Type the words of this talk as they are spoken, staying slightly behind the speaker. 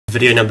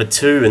Video number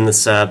 2 in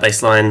this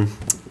bassline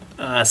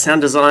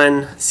sound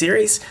design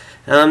series.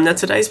 Now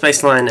today's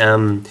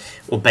bassline,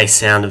 or bass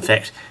sound in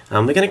fact,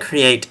 we're going to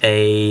create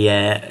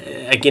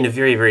again a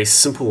very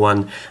simple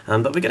one,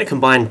 but we're going to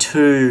combine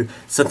two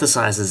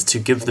synthesizers to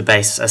give the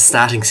bass a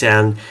starting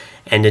sound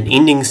and an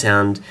ending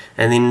sound,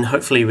 and then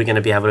hopefully we're going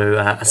to be able to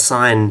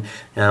assign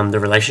the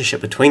relationship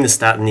between the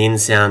start and the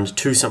end sound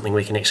to something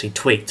we can actually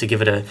tweak to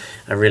give it a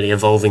really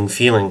evolving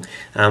feeling.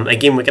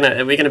 Again, we're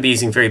going to be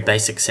using very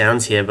basic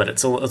sounds here, but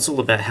it's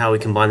all about how we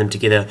combine them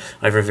together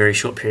over a very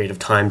short period of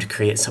time to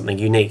create something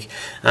unique.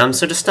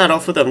 So to start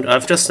off with,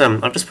 I've just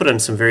put in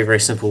some very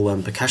simple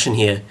percussion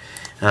here.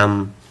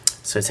 So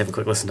let's have a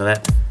quick listen to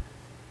that.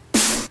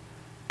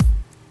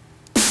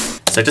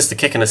 So just a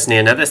kick and a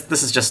snare. Now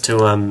this is just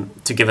to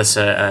give us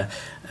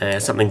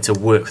something to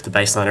work the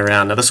bass line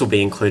around. Now this will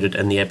be included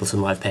in the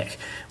Ableton Live Pack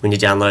when you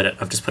download it.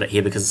 I've just put it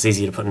here because it's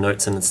easier to put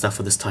notes in and stuff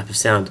with this type of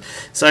sound.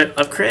 So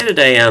I've created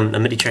a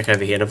MIDI track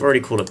over here, and I've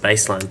already called it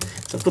bassline.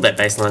 So I've called that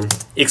bassline.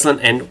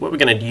 Excellent. And what we're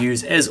going to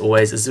use, as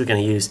always, is we're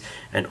going to use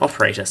an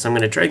operator. So I'm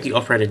going to drag the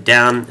operator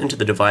down into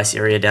the device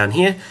area down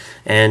here,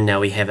 and now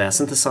we have our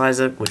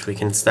synthesizer, which we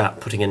can start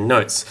putting in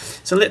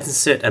notes. So let's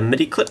insert a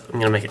MIDI clip. I'm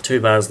going to make it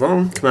 2 bars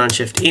long.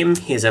 Command-Shift-M.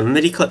 Here's our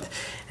MIDI clip,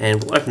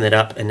 and we'll open that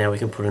up, and now we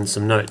can put in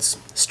some notes.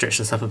 Stretch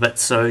this up a bit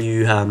so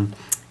you can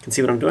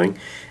see what I'm doing.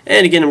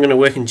 And again, I'm going to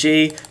work in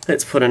G.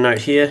 Let's put a note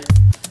here.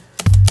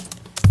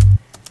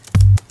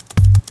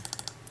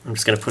 I'm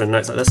just going to put in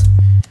notes like this.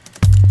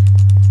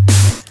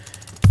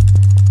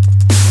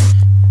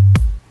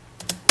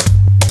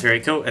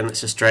 Very cool, and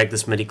let's just drag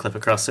this MIDI clip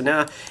across. So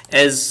now,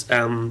 as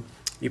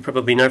you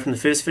probably know from the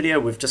first video,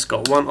 we've just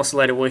got one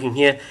oscillator working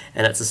here,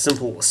 and it's a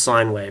simple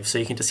sine wave. So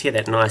you can just hear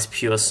that nice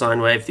pure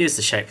sine wave. There's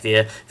the shape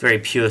there, very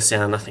pure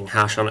sound, nothing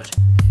harsh on it.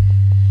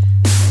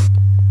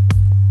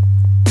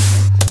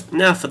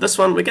 Now for this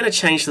one, we're going to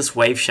change this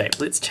wave shape.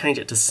 Let's change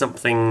it to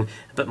something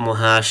a bit more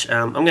harsh.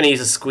 I'm going to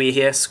use a square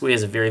here.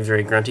 Squares are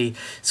very grunty.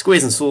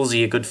 Squares and saws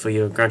are good for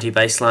your grunty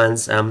bass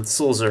lines.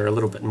 Saws are a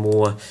little bit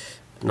more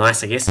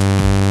nice, I guess.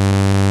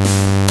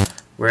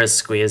 Whereas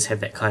squares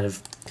have that kind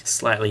of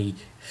slightly,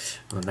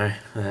 I don't know,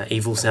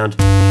 evil sound.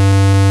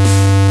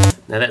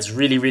 Now that's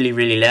really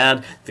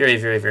loud,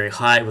 very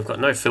high. We've got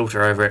no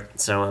filter over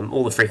it, so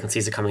all the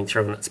frequencies are coming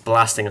through, and it's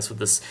blasting us with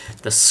this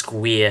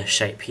square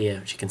shape here,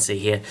 which you can see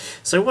here.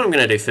 So what I'm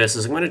going to do first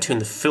is I'm going to turn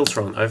the filter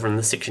on over in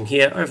this section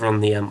here, over on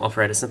the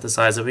operator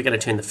synthesizer. We're going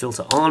to turn the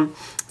filter on,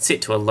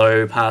 set to a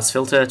low pass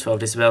filter, 12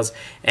 decibels,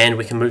 and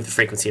we can move the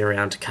frequency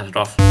around to cut it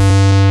off.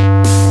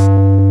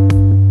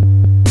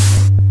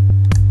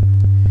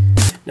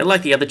 Now,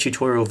 like the other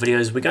tutorial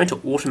videos, we're going to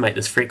automate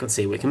this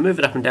frequency. We can move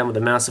it up and down with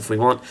the mouse if we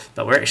want,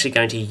 but we're actually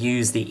going to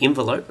use the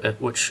envelope,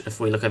 which, if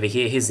we look over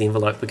here, here's the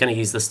envelope. We're going to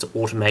use this to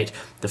automate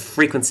the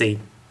frequency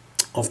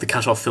of the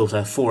cutoff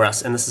filter for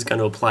us, and this is going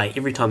to apply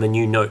every time a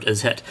new note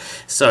is hit.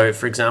 So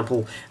for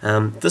example,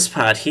 this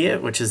part here,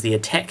 which is the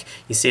attack,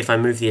 you see if I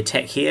move the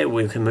attack here,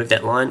 we can move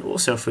that line.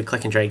 Also if we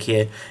click and drag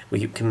here,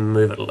 we can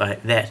move it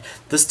like that.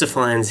 This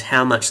defines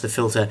how much the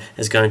filter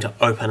is going to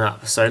open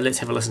up. So let's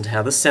have a listen to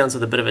how this sounds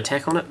with a bit of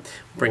attack on it.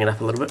 Bring it up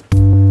a little bit.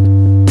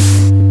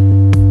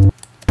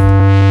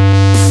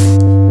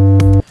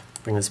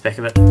 Bring this back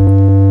a bit.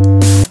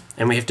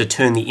 And we have to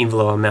turn the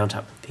envelope amount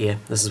up here.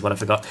 This is what I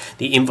forgot.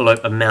 The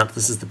envelope amount,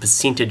 this is the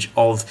percentage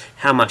of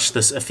how much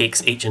this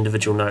affects each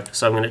individual note.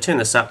 So I'm going to turn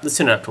this up. Let's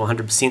turn it up to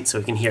 100% so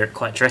we can hear it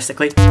quite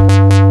drastically.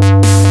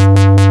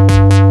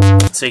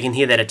 So you can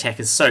hear that attack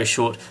is so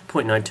short,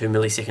 0.92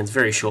 milliseconds,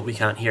 very short, we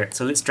can't hear it.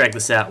 So let's drag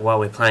this out while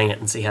we're playing it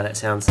and see how that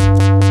sounds.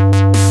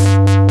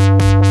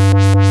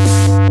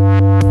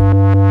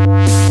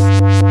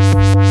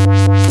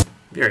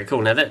 Very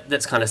cool. Now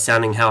that's kind of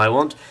sounding how I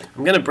want.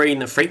 I'm going to bring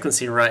the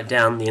frequency right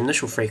down, the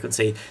initial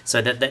frequency,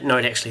 so that that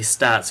note actually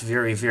starts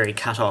very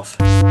cut off.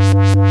 And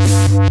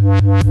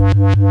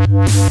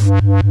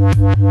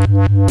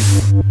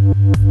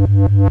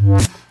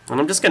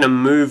I'm just going to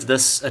move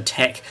this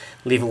attack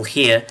level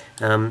here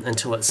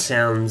until it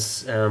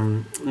sounds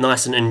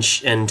nice and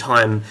in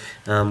time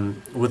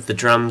with the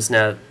drums.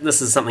 Now this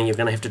is something you're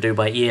going to have to do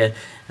by ear.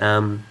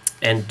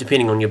 And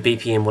depending on your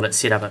BPM, what it's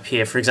set up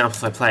here. For example,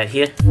 if I play it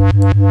here,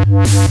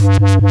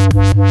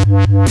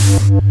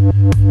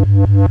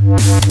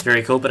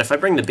 very cool. But if I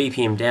bring the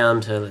BPM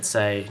down to, let's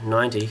say,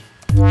 90,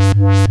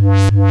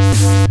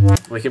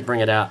 we could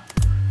bring it out.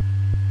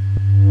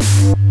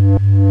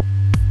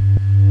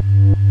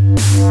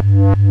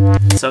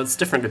 So it's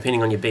different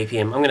depending on your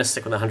BPM. I'm going to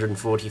stick with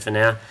 140 for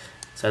now.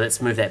 So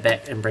let's move that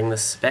back and bring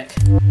this back.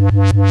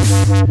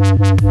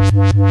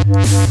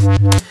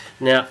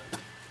 Now,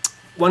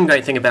 one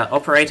great thing about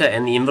operator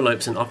and the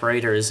envelopes in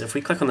operator is if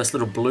we click on this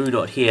little blue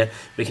dot here,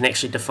 we can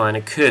actually define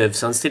a curve.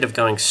 So instead of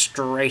going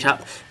straight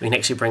up, we can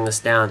actually bring this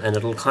down, and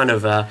it'll kind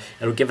of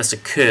it'll give us a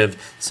curve.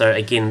 So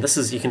again, this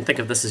is, you can think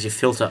of this as your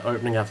filter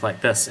opening up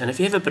like this. And if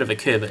you have a bit of a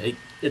curve,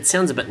 it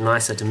sounds a bit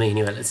nicer to me.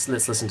 Anyway, let's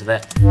listen to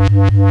that.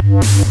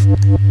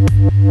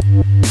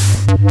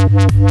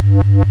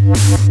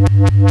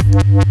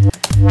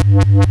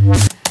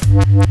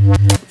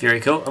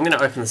 Very cool. I'm going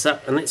to open this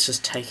up and let's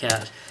just take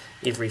out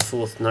every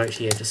fourth note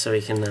here just so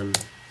we can,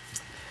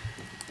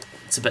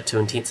 it's a bit too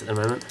intense at the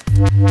moment.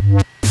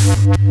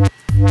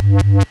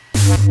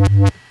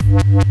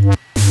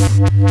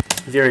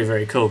 Very,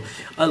 very cool.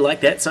 I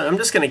like that, so I'm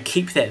just going to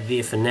keep that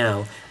there for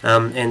now,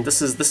 and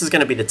this is going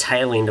to be the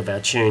tail end of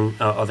our tune,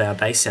 of our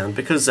bass sound,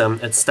 because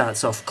it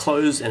starts off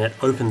closed and it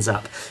opens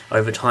up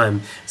over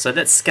time. So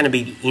that's going to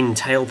be the end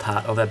tail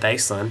part of our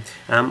bass line.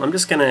 I'm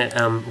just going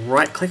to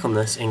right click on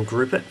this and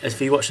group it. If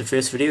you watch the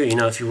first video, you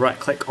know if you right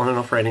click on an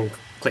operating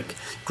click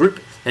group,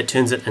 it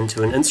turns it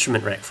into an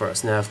instrument rack for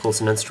us. Now, of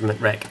course, an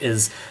instrument rack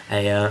is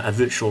a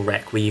virtual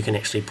rack where you can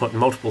actually put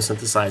multiple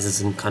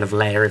synthesizers and kind of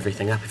layer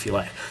everything up, if you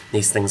like.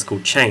 These things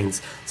called chains.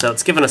 So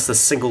it's given us this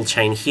single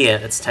chain here.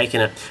 It's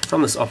taken it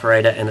from this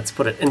operator and it's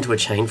put it into a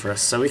chain for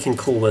us. So we can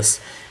call this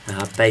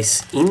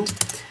bass end,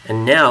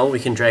 and now we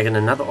can drag in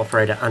another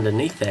operator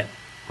underneath that,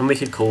 and we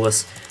could call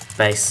this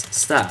bass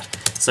start.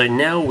 So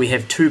now we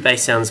have two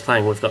bass sounds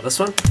playing. We've got this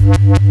one,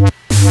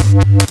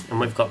 and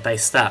we've got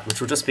bass start,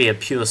 which will just be a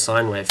pure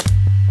sine wave,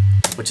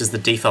 which is the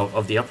default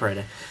of the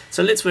operator.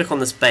 So let's work on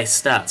this bass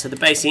start. So the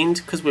bass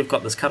end, because we've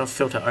got this cutoff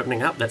filter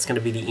opening up, that's going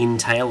to be the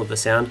end tail of the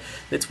sound.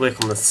 Let's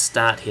work on the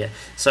start here.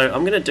 So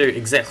I'm going to do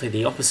exactly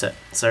the opposite.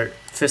 So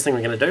first thing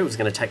we're going to do is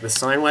we're going to take this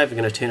sine wave, we're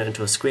going to turn it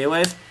into a square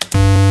wave,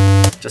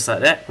 just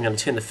like that. I'm going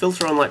to turn the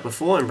filter on like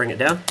before and bring it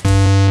down,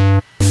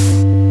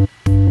 and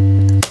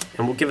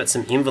we'll give it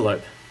some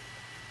envelope.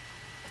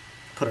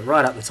 Put it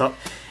right up the top.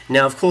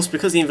 Now, of course,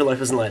 because the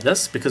envelope isn't like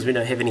this, because we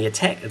don't have any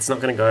attack, it's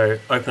not going to go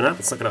open up,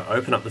 it's not going to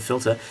open up the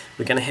filter.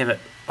 We're going to have it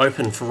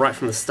open right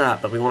from the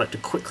start, but we want it to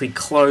quickly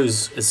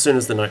close as soon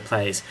as the note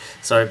plays.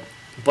 So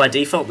by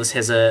default, this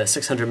has a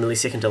 600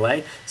 millisecond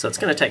delay, so it's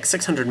going to take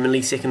 600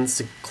 milliseconds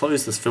to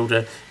close this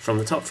filter from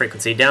the top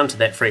frequency down to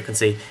that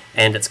frequency,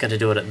 and it's going to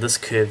do it at this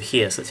curve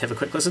here. So let's have a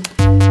quick listen.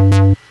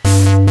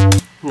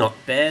 Not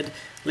bad.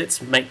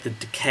 Let's make the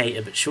decay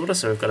a bit shorter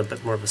so we've got a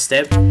bit more of a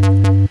stab.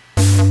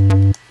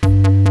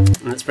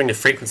 Let's bring the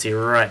frequency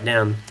right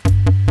down.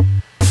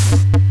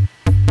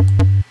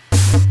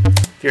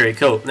 Very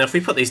cool. Now if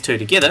we put these two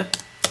together,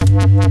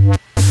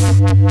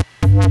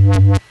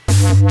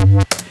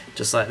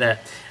 just like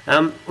that.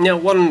 Now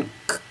one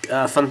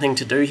fun thing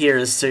to do here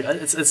is to,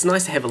 it's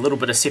nice to have a little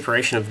bit of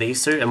separation of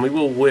these two, and we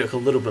will work a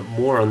little bit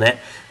more on that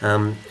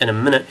in a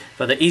minute,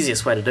 but the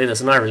easiest way to do this,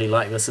 and I really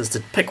like this, is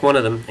to pick one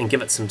of them and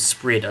give it some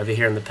spread over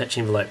here in the pitch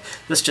envelope.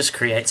 This just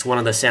creates one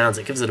of the sounds,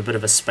 it gives it a bit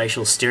of a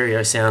spatial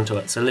stereo sound to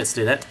it, so let's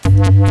do that.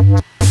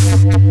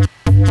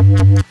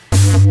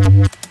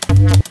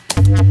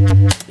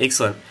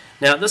 Excellent.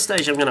 Now at this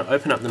stage I'm going to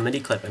open up the MIDI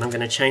clip and I'm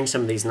going to change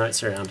some of these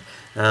notes around,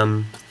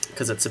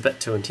 because it's a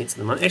bit too intense at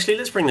the moment. Actually,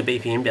 let's bring the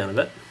BPM down a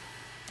bit.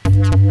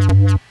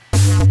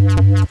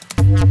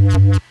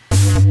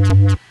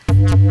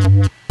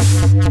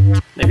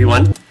 Maybe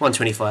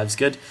 125 is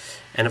good.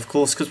 And of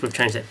course, because we've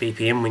changed that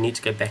BPM, we need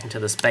to go back into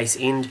this bass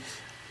end,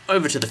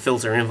 over to the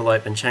filter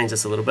envelope and change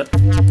this a little bit.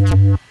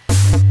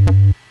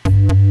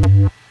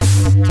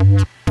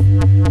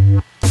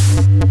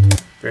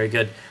 Very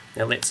good.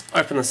 Now let's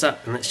open this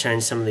up and let's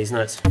change some of these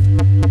notes.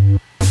 I'm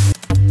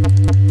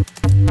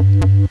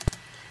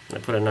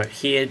going to put a note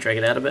here, drag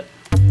it out a bit.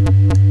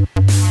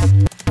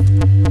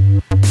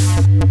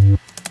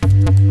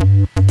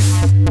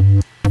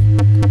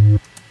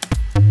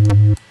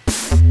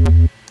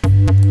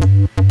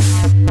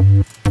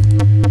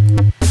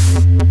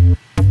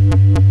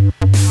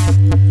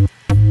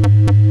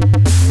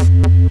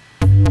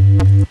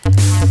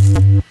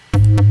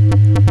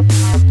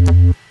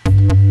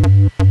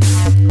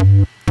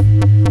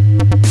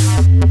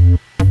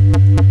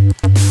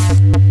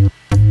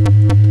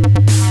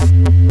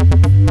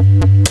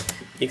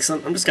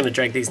 Excellent. I'm just going to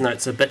drag these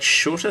notes a bit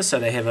shorter so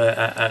they have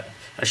a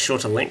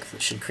shorter length.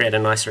 It should create a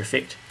nicer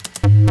effect.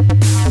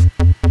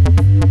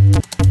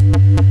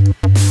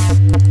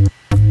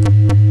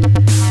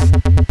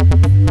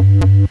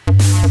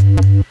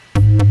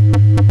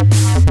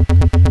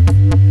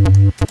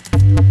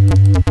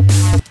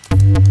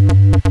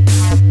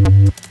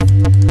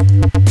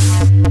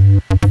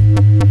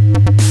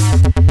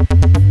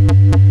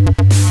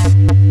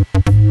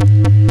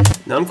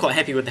 Now I'm quite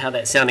happy with how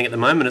that's sounding at the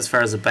moment as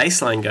far as the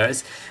bass line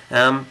goes.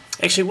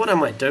 Actually what I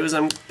might do is,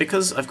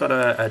 because I've got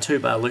a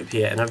 2-bar loop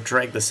here and I've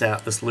dragged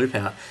this loop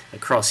out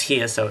across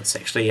here, so it's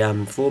actually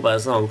 4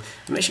 bars long,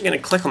 I'm actually going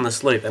to click on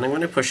this loop and I'm going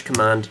to push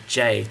Command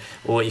J,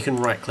 or you can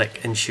right click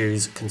and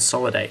choose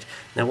Consolidate.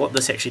 Now what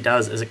this actually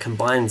does is it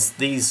combines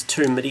these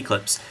two MIDI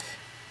clips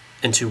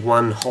into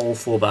one whole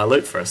 4-bar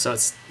loop for us. So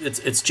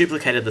it's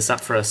duplicated this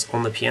up for us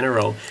on the piano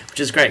roll, which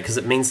is great because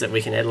it means that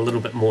we can add a little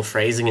bit more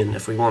phrasing in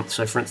if we want.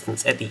 So for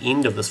instance, at the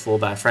end of this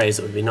 4-bar phrase,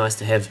 it would be nice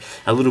to have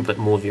a little bit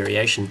more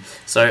variation.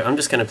 So I'm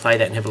just going to play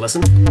that and have a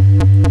listen.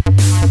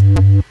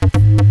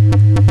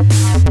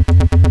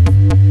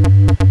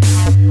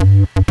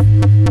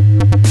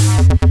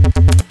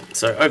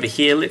 So over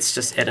here, let's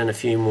just add in a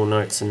few more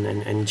notes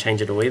and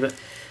change it a wee bit.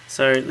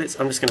 So I'm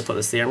just going to put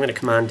this there. I'm going to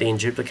Command D and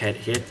duplicate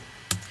it here.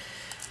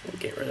 We'll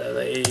get rid of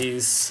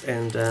these,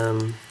 and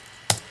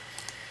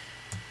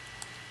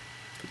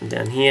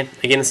down here.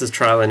 Again, this is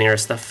trial and error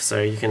stuff,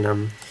 so you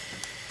can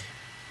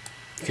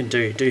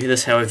do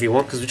this however you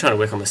want, because we're trying to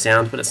work on the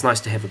sound, but it's nice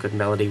to have a good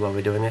melody while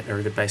we're doing it, or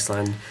a good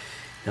bassline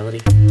melody.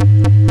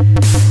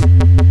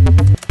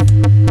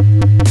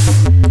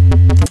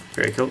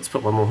 Very cool. Let's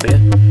put one more here.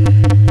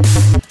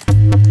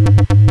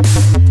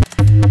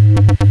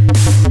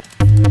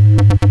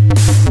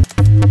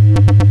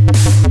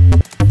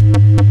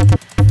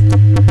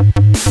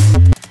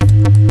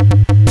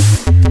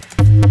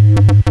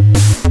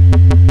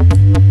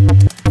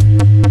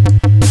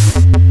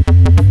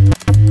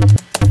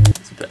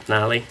 It's a bit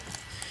gnarly.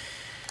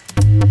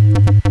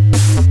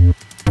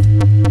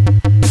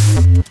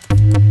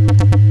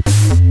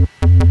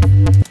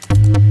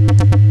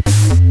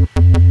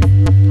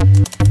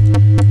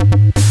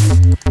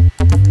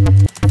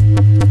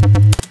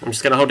 I'm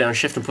just going to hold down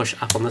shift and push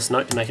up on this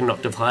note to make an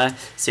octave higher.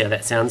 See how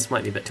that sounds.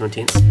 Might be a bit too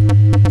intense.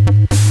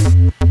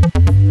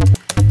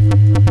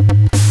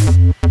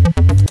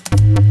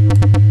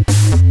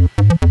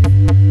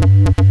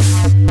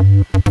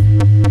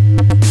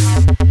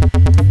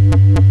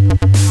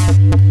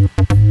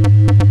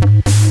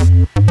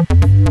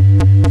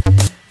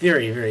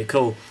 Very, very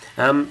cool.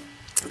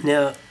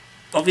 Now,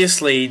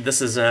 obviously,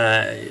 this is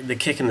the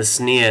kick and the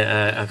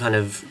snare are kind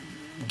of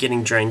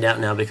getting drained out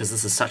now because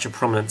this is such a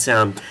prominent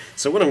sound.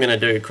 So what I'm going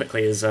to do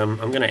quickly is I'm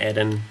going to add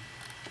in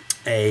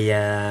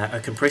a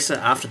compressor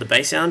after the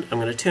bass sound. I'm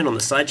going to turn on the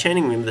side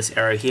chaining. Remember, this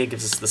arrow here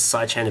gives us the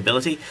side chain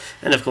ability,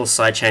 and of course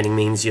side chaining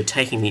means you're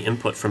taking the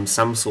input from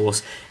some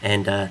source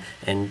and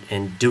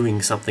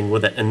doing something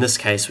with it. In this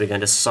case, we're going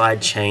to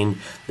side chain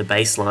the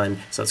bass line,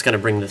 so it's going to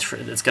bring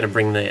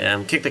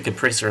the kick the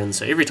compressor in.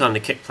 So every time the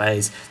kick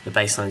plays, the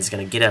bass line is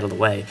going to get out of the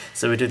way.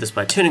 So we do this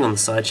by turning on the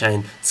side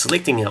chain,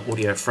 selecting our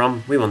audio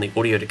from. We want the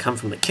audio to come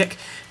from the kick.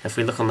 If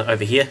we look on the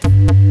over here,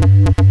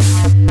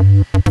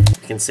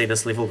 you can see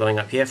this level going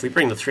up here. If we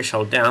bring the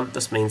threshold down,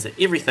 this means that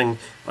everything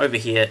over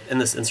here in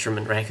this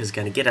instrument rack is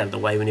going to get out of the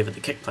way whenever the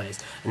kick plays,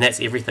 and that's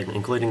everything,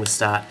 including the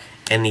start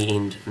and the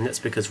end. And that's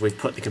because we've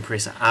put the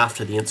compressor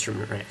after the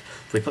instrument rack.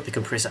 If we put the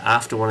compressor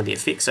after one of the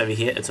effects over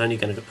here, it's only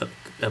going to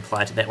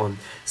apply to that one.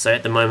 So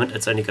at the moment,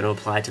 it's only going to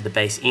apply to the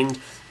bass end,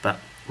 but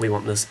we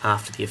want this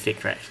after the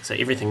effect rack. So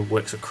everything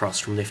works across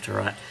from left to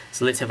right.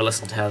 So let's have a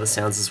listen to how this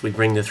sounds as we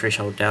bring the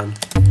threshold down.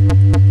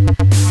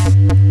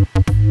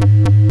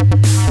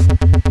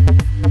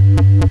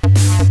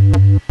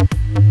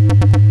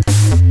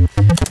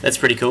 That's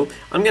pretty cool.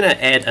 I'm going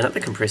to add another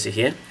compressor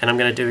here, and I'm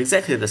going to do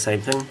exactly the same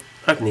thing.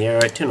 Open the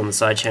arrow, turn on the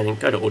side chaining,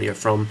 go to audio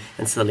from,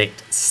 and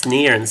select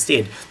snare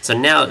instead. So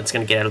now it's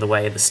going to get out of the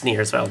way of the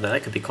snare as well. Now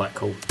that could be quite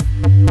cool.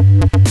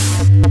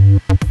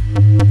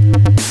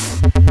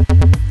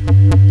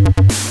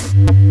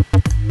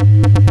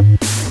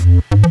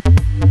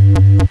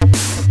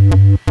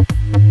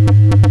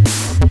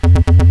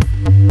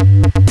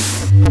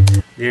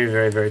 Very,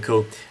 very, very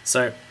cool.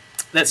 So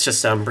that's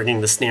just bringing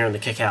the snare and the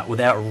kick out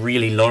without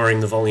really lowering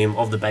the volume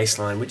of the bass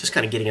line. We're just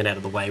kind of getting it out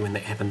of the way when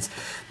that happens.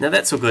 Now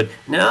that's all good.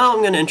 Now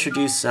I'm going to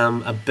introduce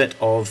a bit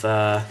of,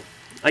 I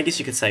guess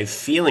you could say,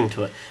 feeling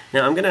to it.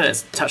 Now I'm going to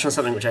touch on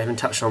something which I haven't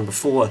touched on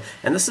before,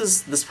 and this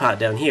is this part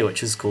down here,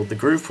 which is called the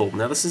groove pool.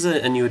 Now this is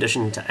a new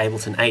addition to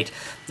Ableton 8.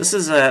 This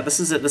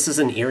is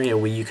an area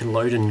where you can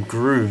load in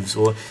grooves,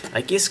 or I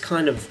guess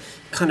kind of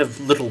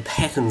little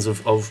patterns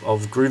of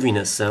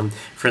grooviness.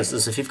 For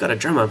instance, if you've got a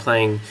drummer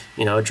playing,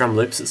 a drum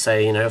loops, let's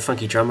say, a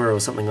funky drummer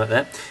or something like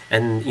that,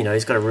 and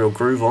he's got a real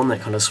groove on,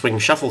 that kind of swing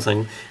shuffle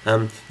thing,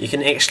 you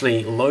can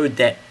actually load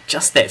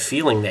just that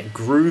feeling, that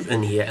groove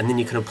in here, and then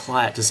you can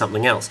apply it to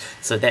something else.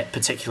 So that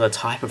particular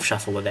type of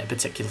shuffle or that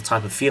particular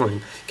type of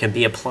feeling can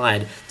be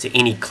applied to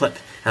any clip,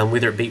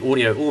 whether it be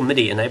audio or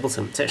MIDI in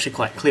Ableton. It's actually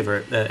quite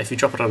clever. If you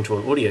drop it onto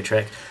an audio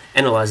track,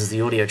 analyzes the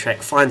audio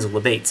track, finds all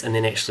the beats, and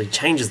then actually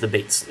changes the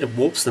beats. It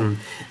warps them,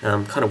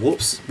 kind of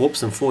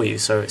warps them for you,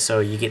 so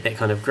you get that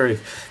kind of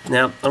groove.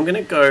 Now I'm going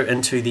to go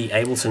into the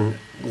Ableton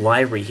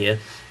library here.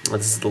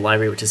 This is the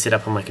library which is set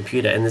up on my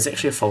computer, and there's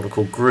actually a folder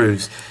called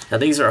Grooves. Now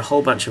these are a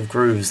whole bunch of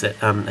grooves that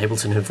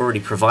Ableton have already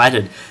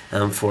provided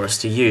for us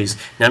to use.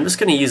 Now I'm just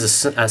going to use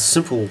a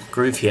simple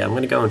groove here. I'm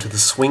going to go into the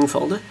Swing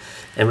folder,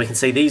 and we can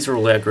see these are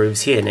all our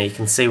grooves here. Now you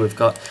can see we've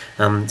got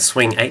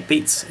swing 8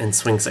 beats and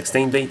swing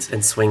 16 beats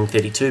and swing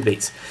 32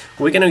 beats.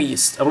 I'm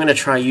going to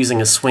try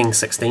using a swing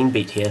 16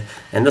 beat here,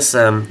 and this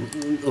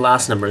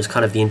last number is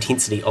kind of the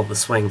intensity of the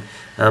swing.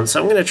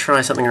 So I'm going to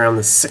try something around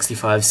the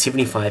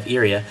 65-75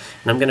 area,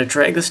 and I'm going to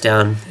drag this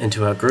down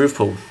into our groove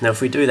pool. Now if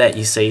we do that,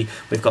 you see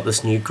we've got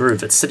this new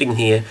groove. It's sitting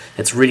here,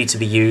 it's ready to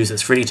be used,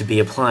 it's ready to be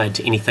applied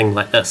to anything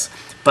like this.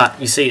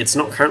 But you see it's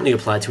not currently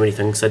applied to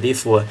anything, so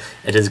therefore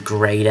it is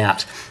grayed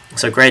out.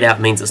 So grayed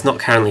out means it's not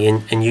currently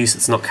in use,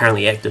 it's not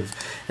currently active.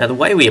 Now the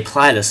way we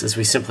apply this is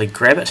we simply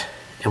grab it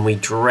and we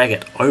drag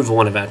it over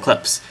one of our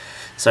clips.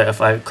 So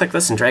if I click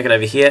this and drag it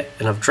over here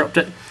and I've dropped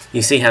it,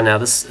 you see how now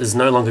this is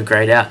no longer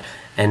grayed out.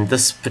 and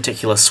this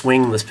particular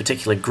swing, this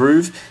particular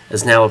groove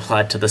is now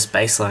applied to this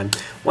bass line.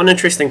 One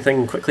interesting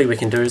thing quickly we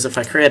can do is if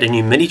I create a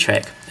new MIDI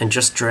track and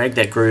just drag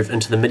that groove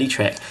into the MIDI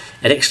track,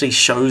 it actually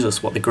shows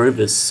us what the groove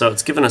is. So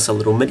it's given us a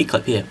little MIDI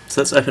clip here.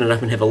 So let's open it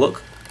up and have a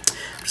look.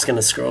 I'm just going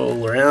to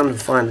scroll around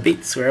and find the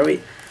beats. Where are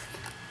we?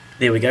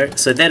 There we go.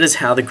 So that is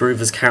how the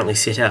groove is currently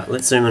set out.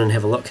 Let's zoom in and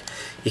have a look.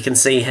 You can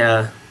see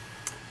how,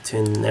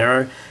 turn the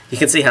arrow, you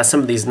can see how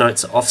some of these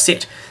notes are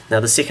offset. Now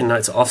the second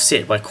notes are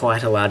offset by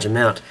quite a large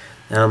amount.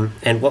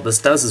 And what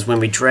this does is when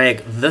we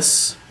drag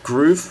this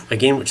groove,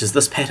 again, which is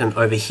this pattern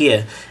over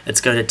here, it's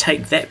going to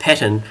take that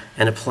pattern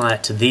and apply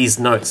it to these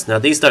notes. Now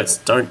these notes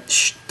don't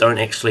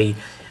actually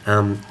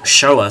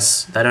show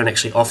us, they don't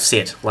actually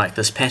offset like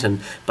this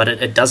pattern, but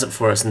it does it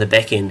for us in the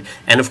back end.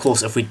 And of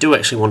course, if we do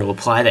actually want to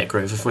apply that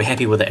groove, if we're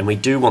happy with it and we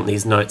do want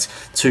these notes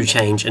to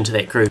change into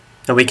that groove,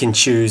 now we can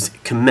choose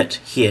commit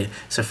here.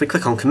 So if we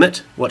click on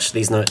commit, watch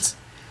these notes.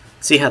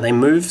 See how they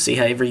move? See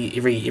how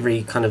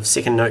every kind of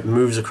second note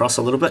moves across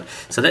a little bit?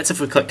 So that's if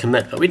we click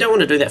commit, but we don't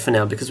want to do that for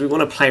now because we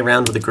want to play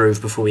around with the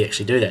groove before we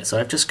actually do that. So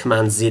I've just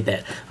Command Z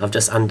that. I've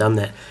just undone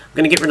that. I'm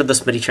going to get rid of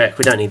this MIDI track.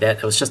 We don't need that.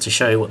 It was just to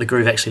show you what the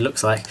groove actually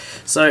looks like.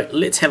 So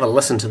let's have a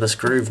listen to this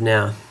groove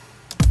now.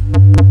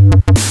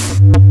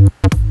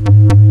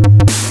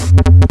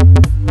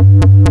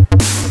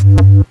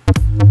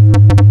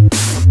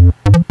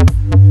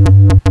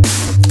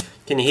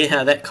 Can you hear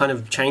how that kind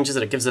of changes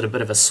it? It gives it a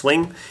bit of a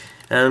swing.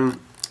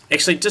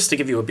 Actually, just to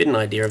give you a bit of an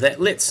idea of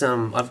that, let's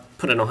I've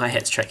put in a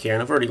hi-hats track here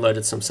and I've already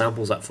loaded some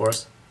samples up for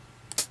us.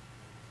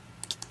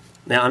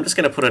 Now I'm just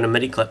going to put in a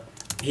MIDI clip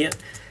here.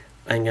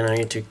 I'm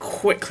going to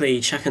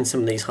quickly chuck in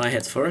some of these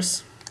hi-hats for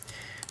us.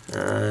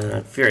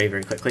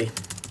 Very quickly,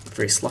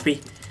 very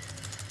sloppy.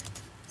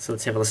 So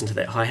let's have a listen to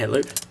that hi-hat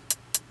loop.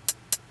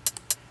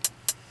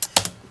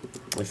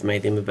 We've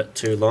made them a bit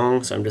too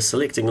long, so I'm just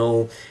selecting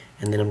all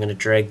and then I'm going to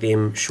drag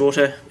them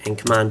shorter and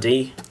Command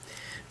D.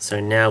 So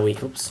now we,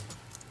 oops,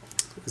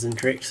 that was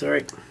incorrect,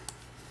 sorry. I'm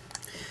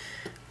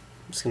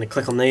just going to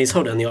click on these,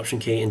 hold down the Option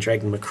key and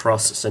drag them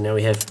across. So now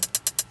we have,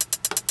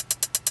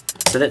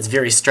 so that's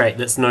very straight,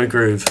 that's no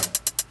groove,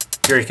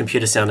 very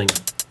computer sounding.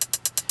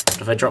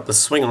 But if I drop the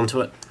swing onto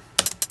it,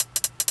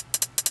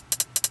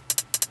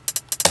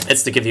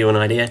 it's to give you an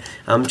idea.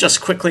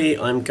 Just quickly,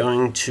 I'm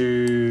going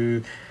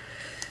to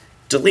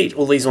delete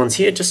all these ones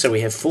here just so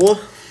we have 4.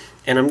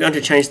 And I'm going to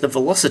change the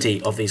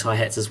velocity of these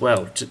hi-hats as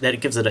well. That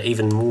gives it an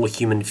even more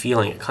human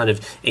feeling. It kind of,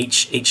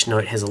 each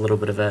note has a little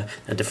bit of a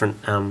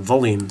different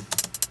volume.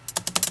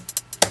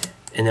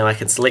 And now I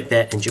can select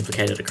that and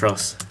duplicate it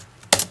across.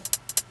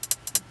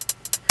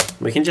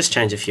 We can just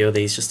change a few of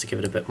these just to give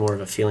it a bit more of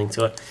a feeling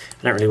to it.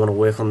 I don't really want to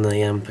work on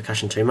the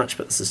percussion too much,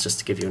 but this is just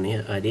to give you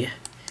an idea.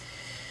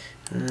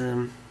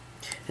 And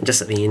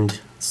just at the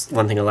end,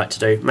 one thing I like to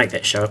do, make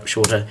that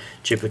shorter,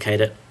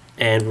 duplicate it,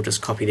 and we'll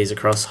just copy these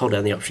across, hold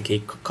down the Option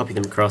key, copy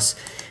them across,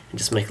 and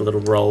just make a little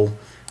roll.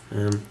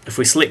 If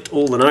we select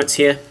all the notes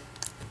here,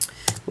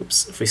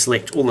 if we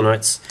select all the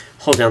notes,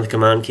 hold down the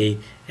Command key,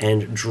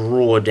 and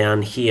draw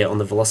down here on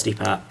the velocity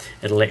part,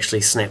 it'll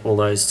actually snap all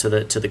those to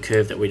the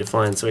curve that we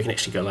define. So we can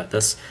actually go like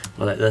this,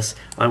 or like this.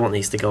 I want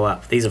these to go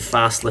up. These are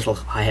fast little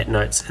hi-hat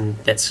notes, and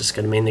that's just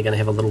going to mean they're going to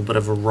have a little bit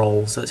of a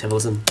roll. So let's have a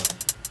listen.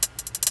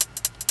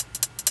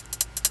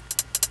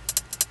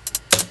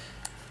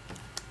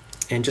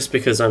 And just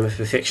because I'm a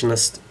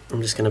perfectionist,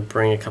 I'm just going to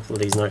bring a couple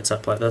of these notes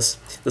up like this.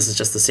 This is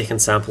just the second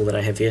sample that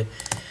I have here.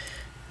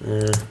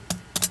 Let's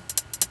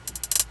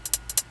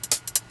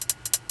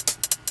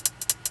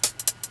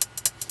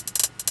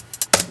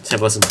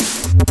have a listen.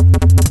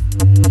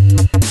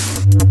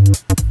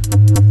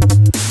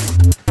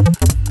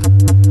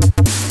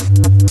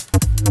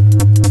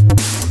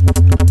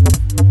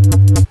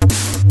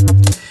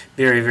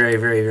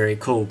 Very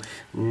cool.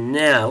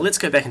 Now let's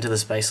go back into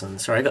this bass line.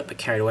 Sorry, I got a bit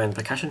carried away in the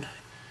percussion.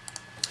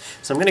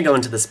 So I'm going to go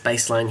into this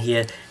bass line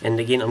here, and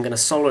again I'm going to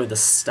solo the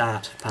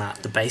start part,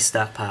 the bass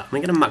start part. I'm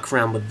going to muck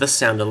around with this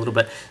sound a little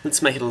bit.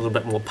 Let's make it a little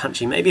bit more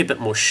punchy, maybe a bit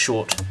more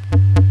short.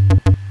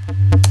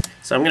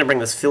 So I'm going to bring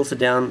this filter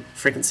down,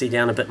 frequency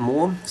down a bit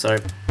more. So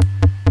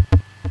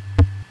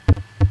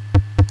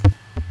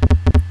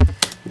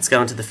let's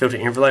go into the filter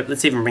envelope.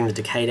 Let's even bring the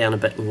decay down a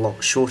bit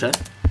shorter.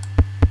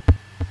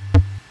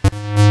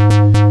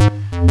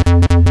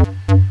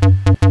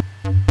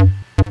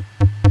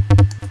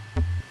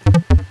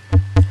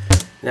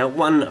 Now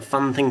one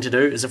fun thing to do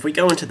is if we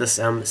go into this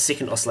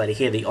second oscillator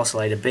here, the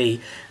oscillator B,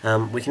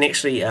 we can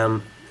actually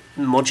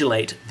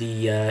modulate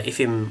the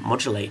FM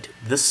modulate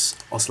this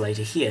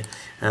oscillator here.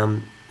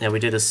 Now we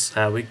do this,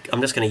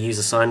 I'm just going to use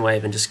a sine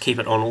wave and just keep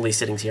it on all these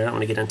settings here. I don't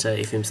want to get into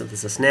FM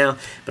synthesis now,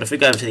 but if we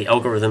go over to the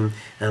algorithm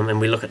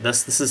and we look at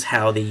this, this is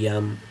how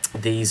the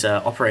these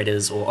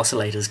operators or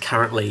oscillators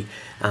currently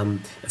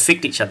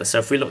affect each other. So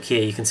if we look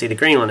here, you can see the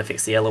green one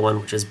affects the yellow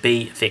one, which is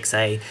B affects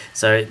A.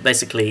 So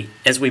basically,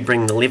 as we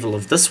bring the level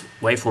of this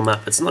waveform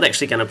up, it's not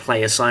actually going to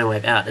play a sine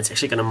wave out, it's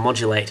actually going to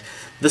modulate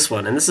this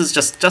one. And this is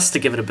just to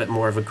give it a bit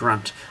more of a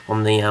grunt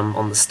on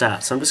the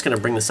start. So I'm just going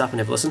to bring this up and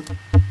have a listen.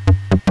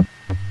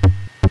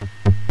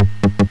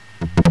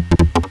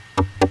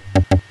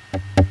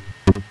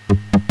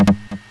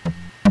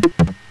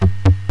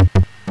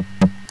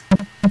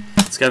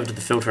 go over to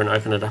the filter and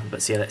open it up a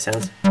bit, see how that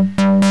sounds.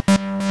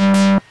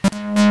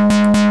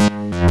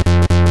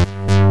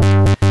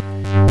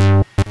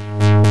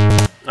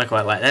 I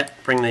quite like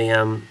that. Bring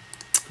the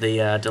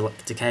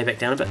decay back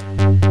down a bit.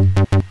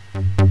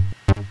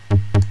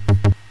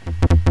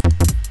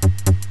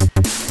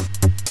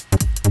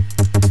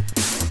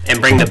 And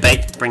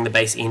bring the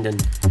bass end in.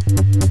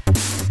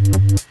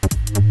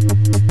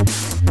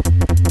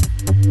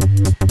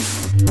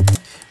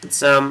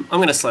 I'm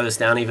going to slow this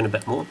down even a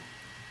bit more.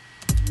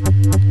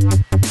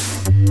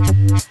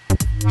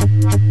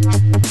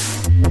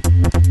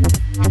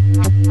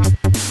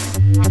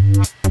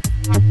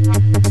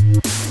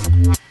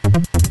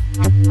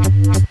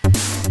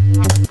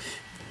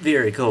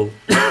 Very cool.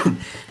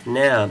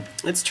 Now,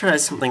 let's try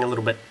something a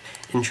little bit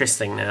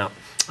interesting now.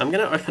 I'm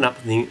going to open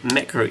up the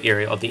macro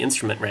area of the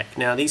instrument rack.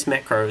 Now, these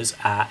macros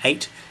are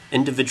 8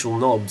 individual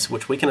knobs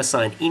which we can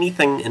assign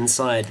anything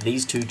inside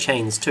these 2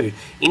 chains to.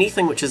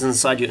 Anything which is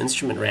inside your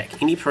instrument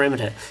rack, any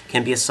parameter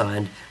can be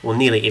assigned, or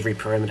nearly every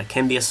parameter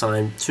can be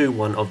assigned to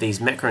one of these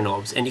macro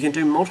knobs, and you can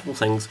do multiple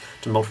things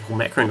to multiple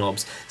macro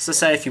knobs. So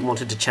say if you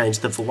wanted to change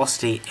the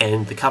velocity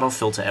and the cutoff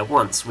filter at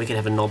once, we could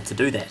have a knob to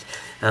do that.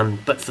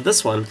 But for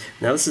this one,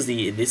 now this is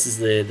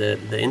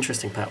the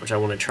interesting part which I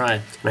want to try.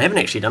 And I haven't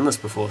actually done this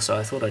before, so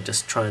I thought I'd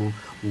just try and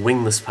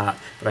wing this part,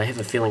 but I have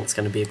a feeling it's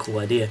going to be a cool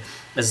idea.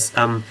 Is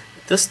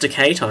this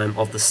decay time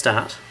of the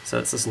start, so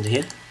let's listen to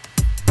here.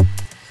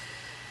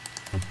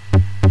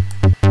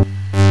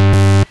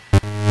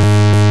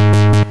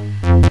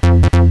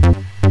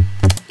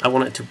 I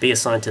want it to be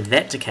assigned to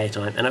that decay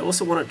time, and I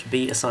also want it to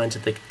be assigned to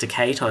the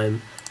decay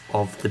time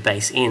of the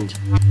bass end.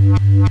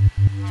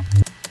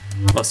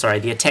 Oh, sorry,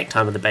 the attack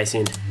time of the bass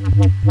end.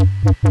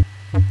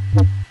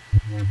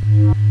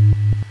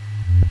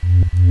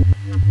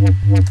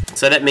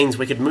 So that means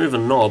we could move a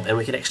knob and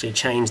we could actually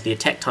change the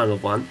attack time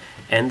of one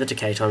and the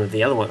decay time of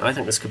the other one. I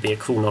think this could be a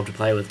cool knob to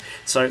play with.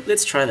 So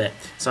let's try that.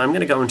 So I'm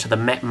going to go into the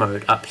map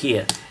mode up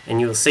here,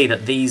 and you'll see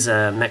that these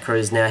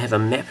macros now have a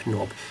map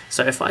knob.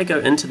 So if I go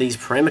into these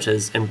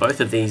parameters in both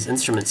of these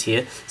instruments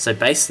here, so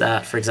bass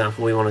start, for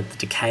example, we wanted the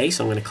decay,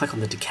 so I'm going to click on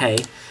the decay.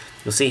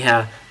 You'll see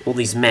how all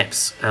these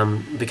maps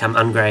become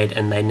ungrayed,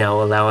 and they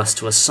now allow us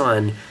to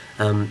assign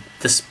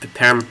this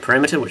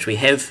parameter which we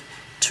have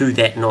to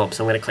that knob.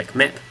 So I'm going to click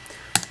map,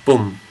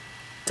 boom,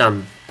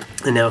 done.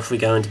 And now if we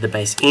go into the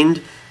bass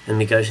end and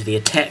we go to the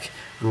attack,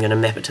 I'm going to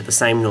map it to the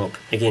same knob.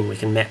 Again, we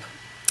can map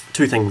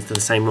 2 things to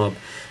the same knob.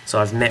 So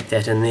I've mapped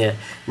that in there.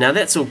 Now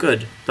that's all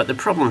good, but the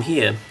problem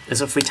here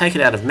is if we take it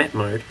out of map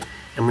mode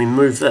and we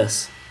move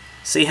this,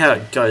 see how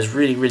it goes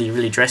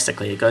really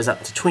drastically. It goes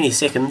up to 20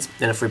 seconds,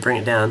 and if we bring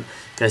it down,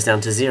 it goes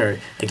down to 0.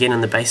 Again,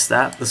 in the bass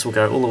start, this will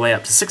go all the way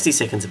up to 60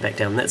 seconds and back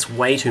down. That's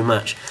way too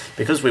much.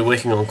 Because we're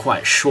working on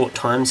quite short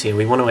times here,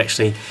 we want to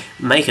actually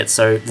make it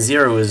so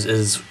 0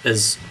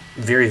 is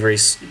very,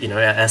 you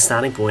know, our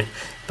starting point,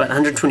 but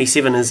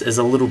 127 is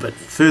a little bit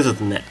further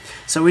than that.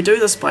 So we do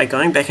this by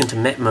going back into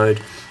map mode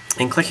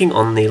and clicking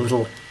on the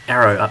little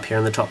arrow up here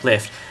in the top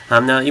left.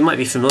 Now you might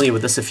be familiar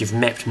with this if you've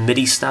mapped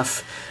MIDI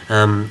stuff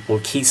or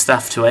key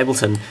stuff to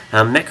Ableton.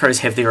 Macros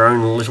have their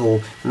own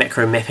little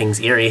macro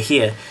mappings area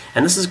here,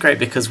 and this is great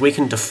because we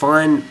can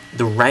define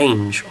the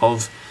range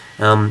of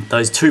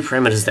those 2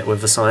 parameters that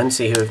we've assigned.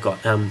 See here we've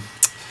got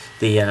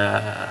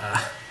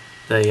the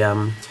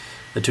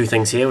 2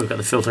 things here. We've got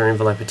the filter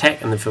envelope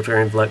attack and the filter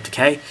envelope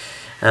decay.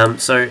 And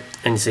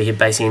you see here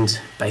bass end,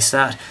 bass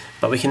start,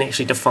 but we can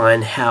actually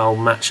define how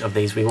much of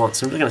these we want.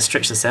 So I'm going to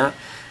stretch this out.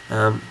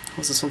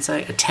 What's this one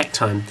say? Attack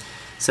time.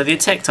 So the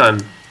attack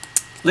time,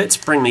 let's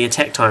bring the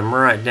attack time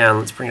right down.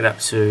 Let's bring it up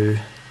to,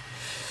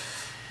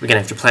 we're going to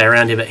have to play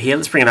around a bit here.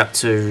 Let's bring it up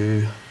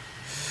to,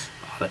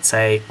 let's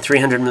say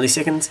 300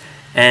 milliseconds.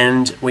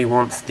 And we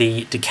want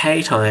the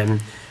decay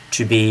time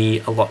to be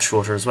a lot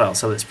shorter as well.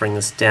 So let's bring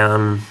this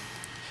down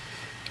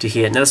to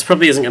here. Now this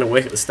probably isn't going to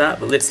work at the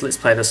start, but let's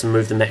play this and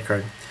move the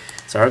macro.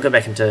 So I'll go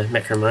back into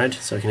macro mode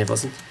so we can have a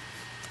listen.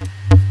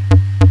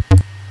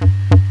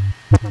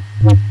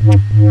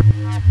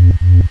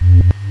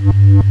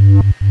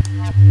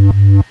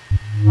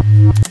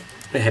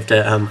 We have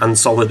to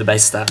unsolder the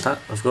bass start part,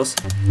 of course.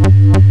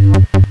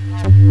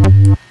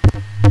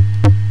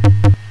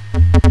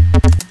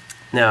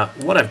 Now,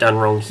 what I've done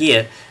wrong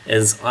here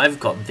is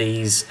I've got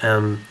these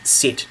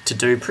set to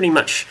do pretty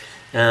much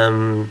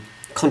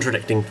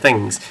contradicting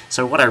things.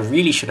 So what I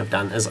really should have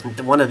done is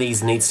one of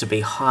these needs to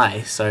be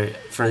high. So,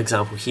 for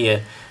example,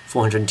 here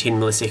 410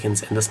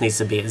 milliseconds, and this needs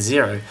to be at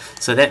 0.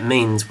 So that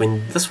means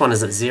when this one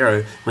is at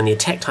 0, when the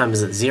attack time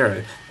is at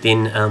 0,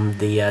 then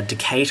the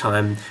decay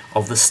time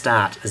of the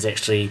start is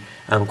actually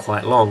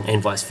quite long, and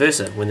vice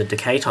versa. When the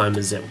decay time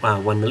is at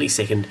 1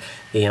 millisecond,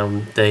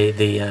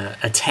 the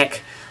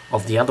attack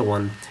of the other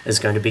one is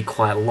going to be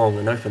quite long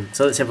and open.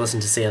 So let's have a listen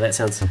to see how that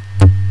sounds.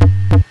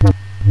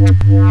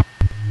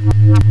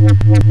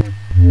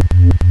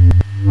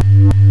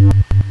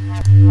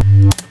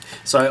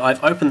 So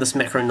I've opened this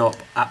macro knob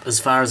up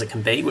as far as it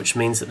can be, which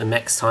means that the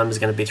max time is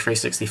going to be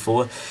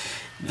 364.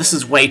 This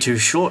is way too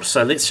short,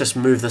 so let's just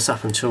move this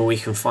up until we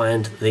can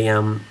find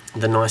the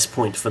nice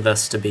point for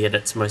this to be at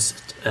its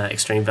most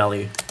extreme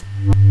value.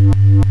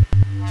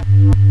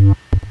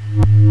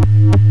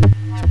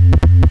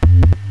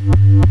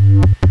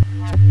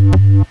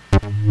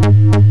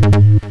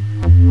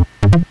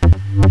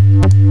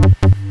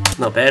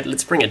 Not bad.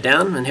 Let's bring it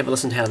down and have a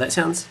listen to how that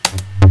sounds.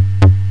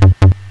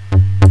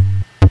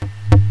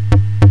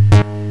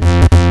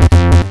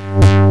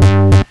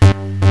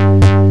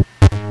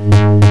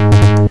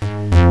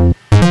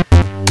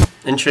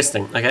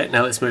 Interesting. Okay,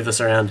 now let's move this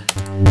around.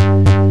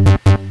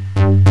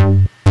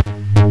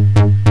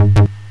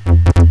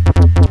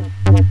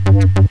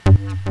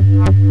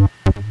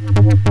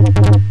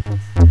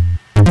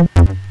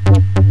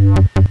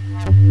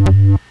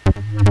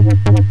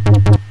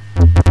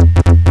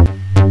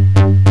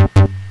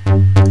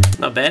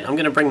 Not bad. I'm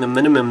going to bring the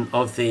minimum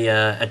of the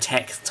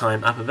attack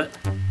time up a bit.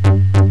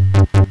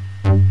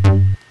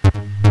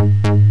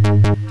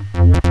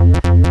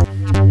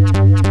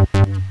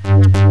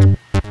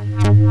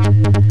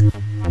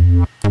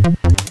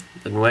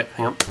 Didn't work,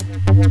 hang on.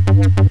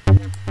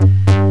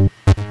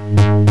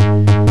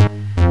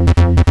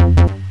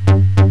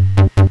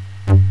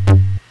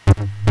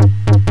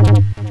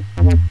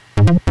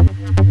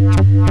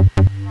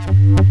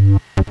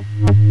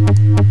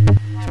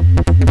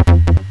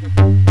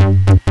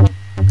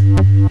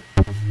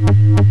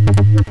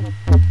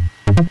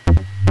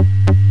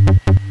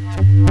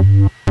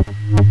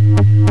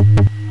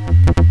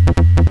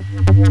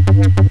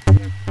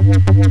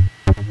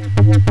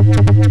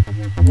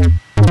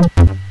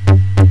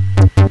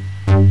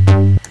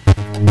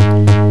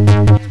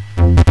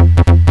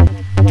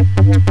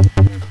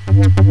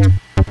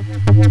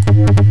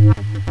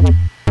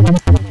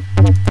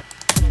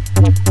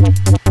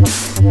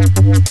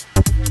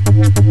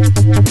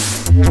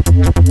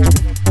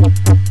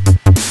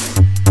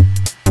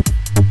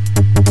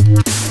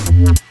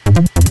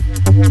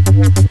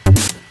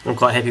 I'm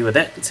quite happy with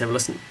that. Let's have a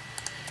listen.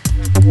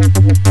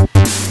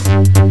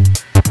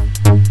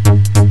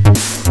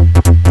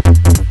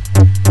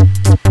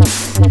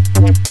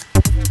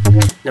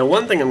 Now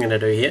one thing I'm going to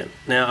do here,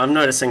 now I'm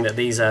noticing that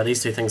these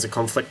two things are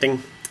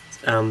conflicting.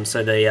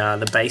 So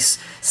the bass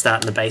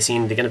start and the bass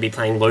end, they're going to be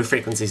playing low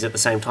frequencies at the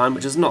same time,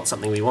 which is not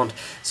something we want.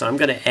 So I'm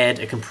going to add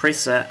a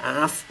compressor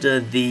after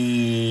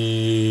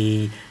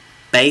the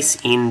bass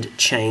end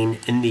chain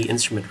in the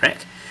instrument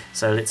rack.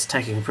 So let's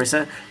take a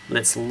compressor,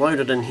 let's load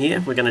it in here.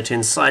 We're going to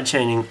turn side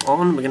chaining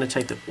on. We're going to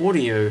take the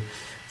audio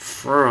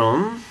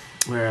from,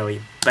 where are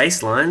we,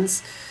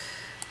 Basslines.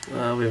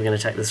 Where we're going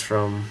to take this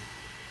from.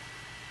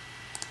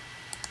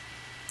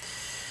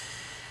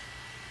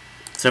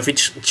 So if we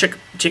check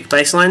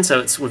Basslines,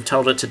 so we've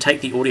told it to take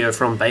the audio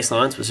from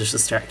Basslines, which is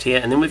this track here,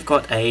 and then we've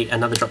got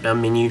another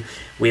drop-down menu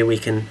where we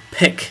can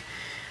pick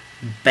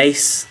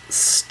bass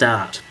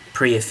start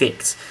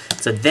pre-effects.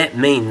 So that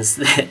means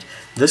that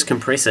this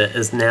compressor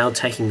is now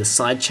taking the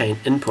sidechain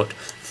input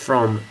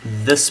from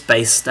this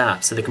bass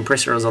start. So the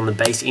compressor is on the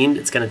bass end,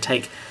 it's going to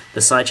take the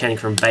sidechaining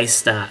from bass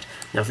start.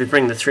 Now if we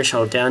bring the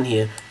threshold down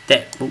here,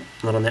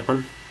 not on that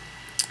one,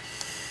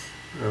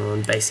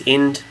 on bass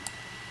end,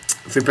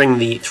 if we bring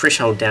the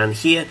threshold down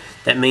here,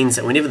 that means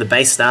that whenever the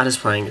bass start is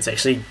playing, it's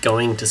actually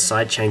going to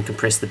sidechain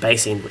compress the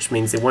bass end, which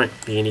means there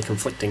won't be any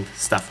conflicting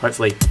stuff,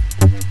 hopefully.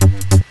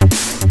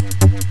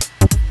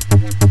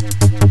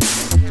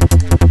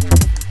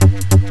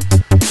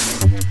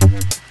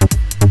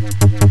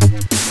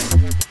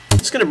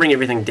 Just going to bring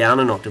everything down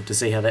an octave to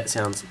see how that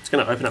sounds. It's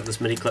going to open up this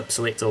MIDI clip,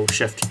 select all,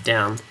 shift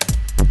down.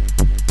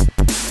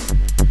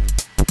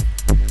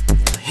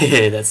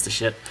 Yeah, that's the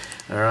shit.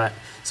 Alright.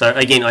 So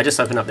again, I just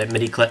opened up that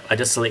MIDI clip, I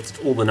just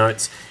selected all the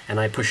notes, and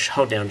I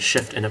hold down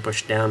shift and I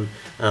push down.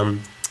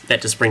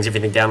 That just brings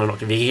everything down an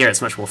octave. You hear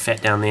it's much more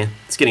fat down there.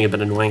 It's getting a bit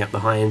annoying up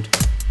the high end.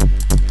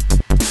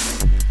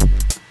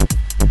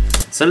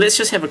 So let's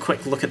just have a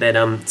quick look at that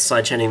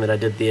sidechaining that I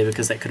did there,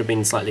 because that could have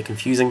been slightly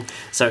confusing.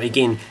 So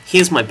again,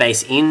 here's my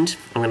bass end.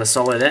 I'm going to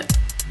solo that.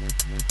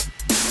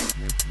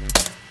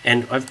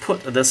 And I've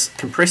put this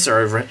compressor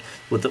over it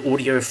with the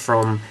audio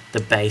from the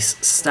bass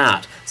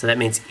start. So that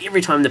means every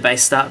time the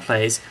bass start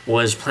plays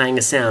or is playing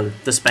a sound,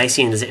 this bass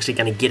end is actually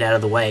going to get out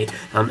of the way.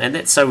 And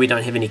that's so we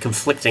don't have any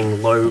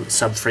conflicting low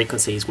sub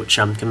frequencies, which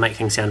can make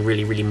things sound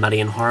really, really muddy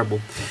and horrible.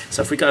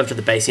 So if we go over to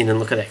the bass end and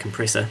look at that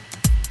compressor,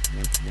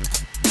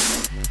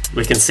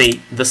 we can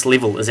see this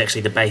level is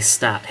actually the bass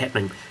start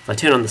happening. If I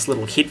turn on this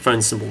little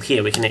headphone symbol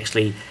here, we can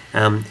actually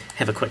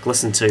have a quick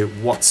listen to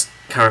what's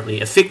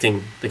currently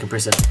affecting the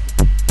compressor.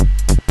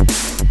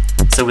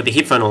 So with the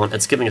headphone on,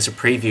 it's giving us a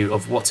preview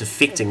of what's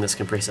affecting this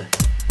compressor.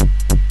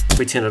 If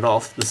we turn it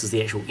off, this is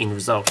the actual end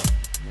result.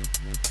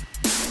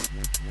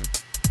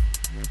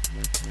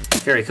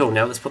 Very cool.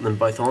 Now let's put them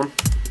both on.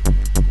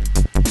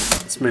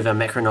 Let's move our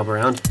macro knob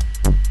around.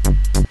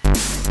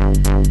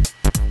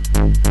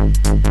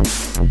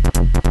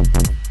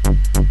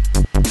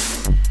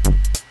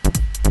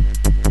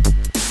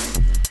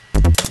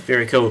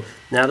 Very cool.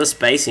 Now this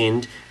bass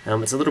end,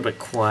 it's a little bit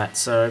quiet,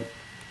 so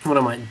what I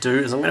might do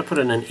is I'm going to put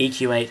in an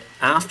EQ8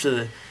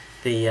 after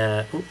the,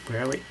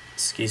 where are we?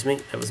 Excuse me,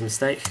 that was a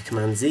mistake.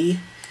 Command Z.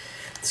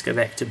 Let's go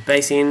back to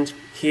bass end.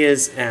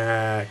 Here's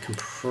our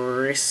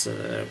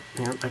compressor.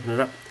 Hang on, open it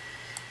up.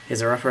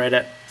 Here's our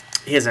operator.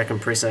 Here's our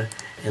compressor,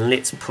 and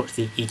let's put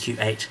the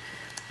EQ8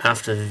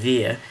 after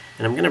there.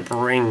 And I'm going to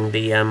bring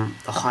the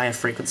higher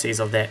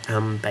frequencies of that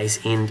bass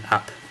end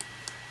up.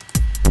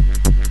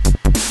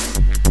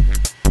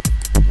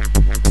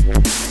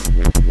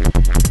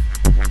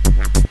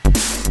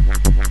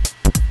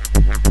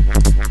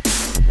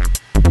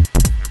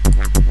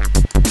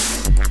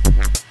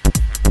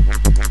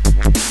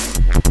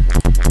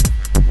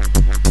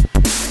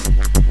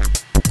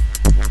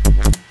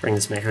 Bring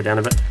this macro down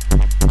a bit.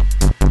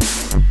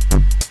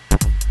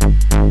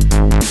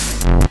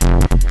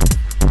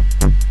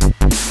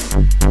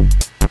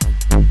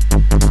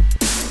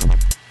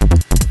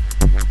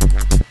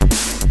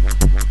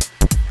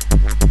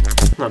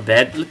 Not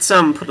bad. Let's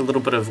put a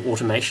little bit of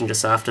automation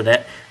just after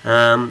that.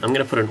 I'm going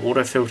to put an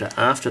auto filter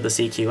after this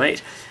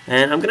EQ8,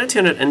 and I'm going to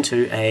turn it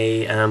into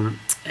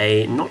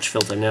a notch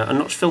filter. Now, a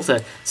notch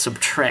filter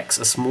subtracts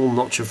a small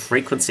notch of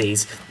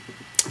frequencies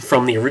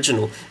from the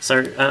original. So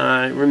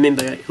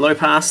remember, low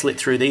pass let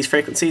through these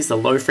frequencies, the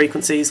low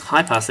frequencies,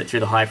 high pass let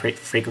through the high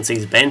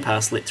frequencies, band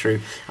pass let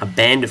through a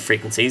band of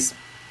frequencies.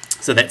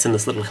 So that's in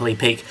this little hilly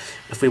peak.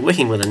 If we're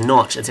working with a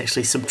notch, it's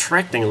actually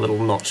subtracting a little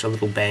notch, a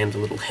little band, a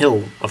little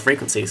hill of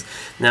frequencies.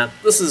 Now,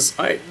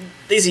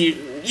 these are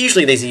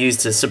usually used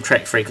to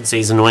subtract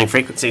frequencies, annoying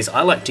frequencies.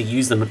 I like to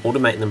use them and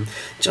automate them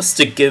just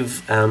to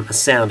give a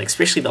sound,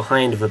 especially the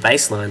high end of a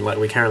bass line, like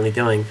we're currently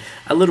doing,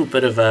 a little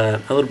bit of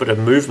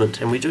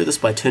movement. And we do this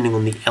by turning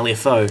on the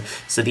LFO.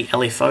 So the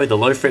LFO, the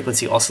low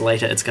frequency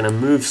oscillator, it's going to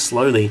move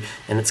slowly,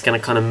 and it's going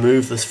to kind of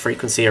move this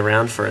frequency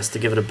around for us to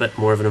give it a bit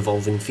more of an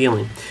evolving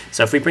feeling.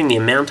 So if we bring the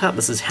amount up,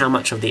 this is how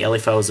much of the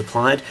LFO is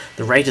applied.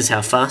 The rate is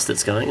how fast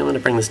it's going. I'm going to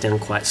bring this down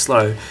quite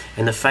slow,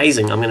 and the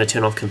phasing I'm going to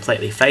turn off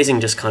completely.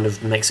 Phasing just kind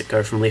of makes it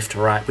go from left to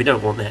right. We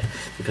don't want that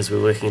because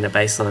we're working in a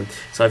bass line.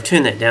 So I've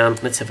turned that down.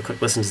 Let's have a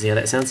quick listen to see how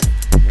that sounds.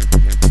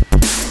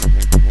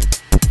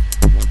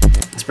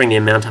 Let's bring the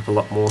amount up a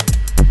lot more.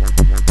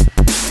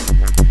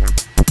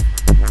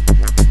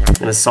 I'm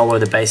going to solo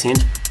the bass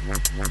end.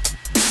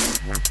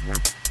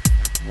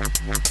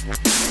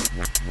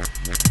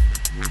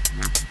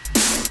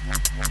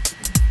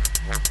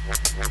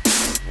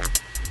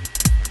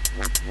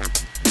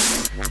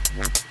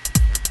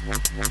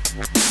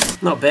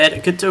 Not bad.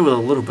 It could do with a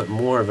little bit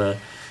more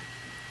of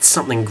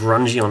something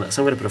grungy on it,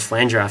 so I'm going to put a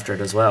flanger after it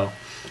as well.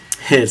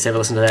 Let's have a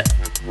listen to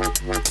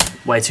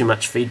that. Way too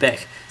much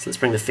feedback, so let's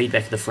bring the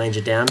feedback of the flanger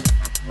down.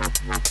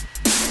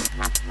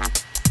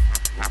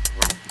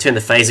 Turn the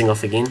phasing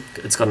off again.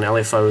 It's got an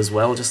LFO as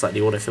well, just like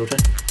the auto filter.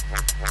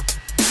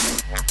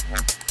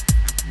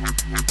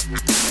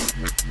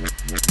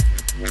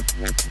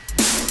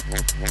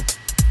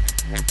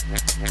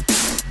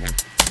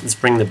 Let's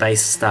bring the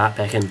bass start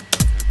back in.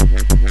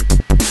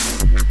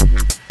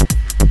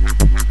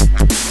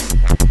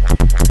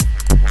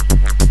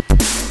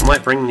 I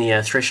might bring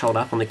the threshold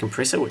up on the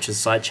compressor, which is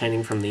side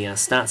chaining from the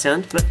start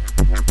sound.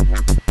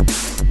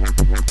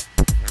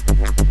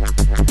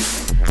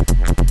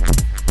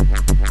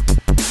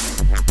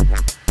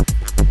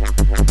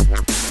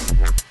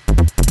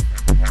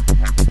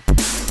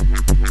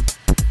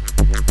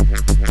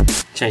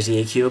 Change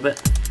the EQ a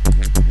bit.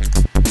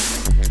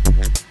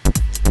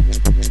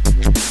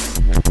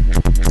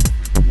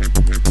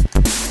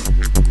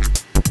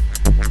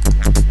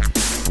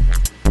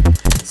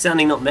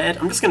 Sounding not bad.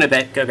 I'm just going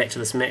to go back to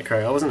this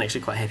macro. I wasn't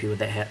actually quite happy with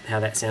that, how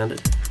that sounded.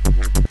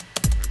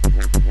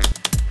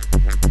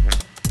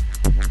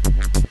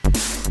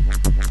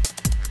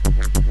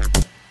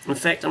 In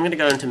fact, I'm going to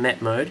go into map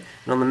mode,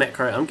 and on the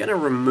macro I'm going to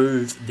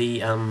remove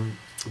the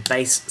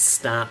bass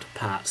start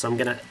part. So I'm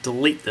going to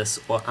delete this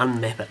or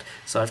unmap it.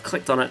 So I've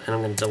clicked on it and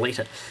I'm going to delete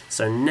it.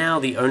 So now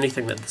the only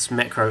thing that this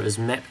macro is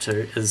mapped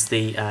to is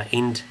the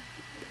end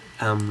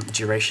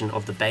duration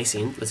of the bass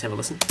end. Let's have a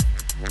listen.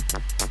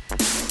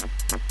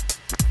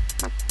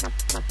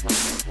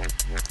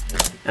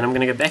 And I'm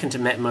going to go back into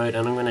map mode,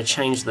 and I'm going to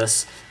change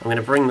this. I'm going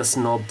to bring this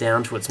knob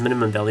down to its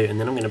minimum value, and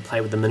then I'm going to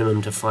play with the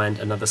minimum to find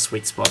another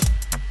sweet spot.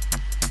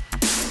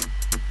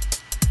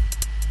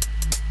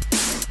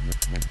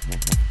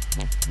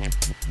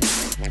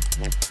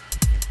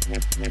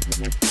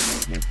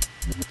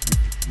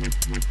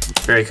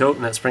 Very cool.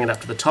 Now let's bring it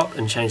up to the top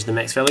and change the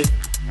max value.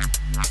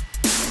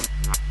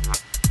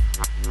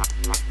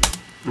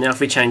 Now if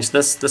we change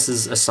this, this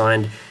is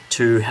assigned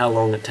to how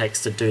long it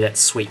takes to do that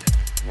sweep.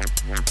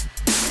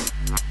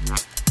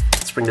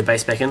 Let's bring the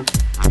bass back in.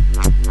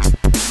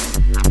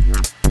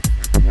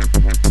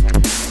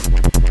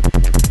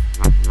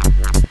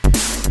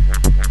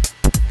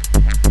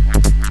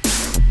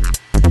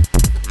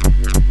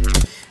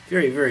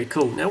 Very, very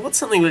cool. Now what's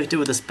something we can do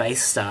with this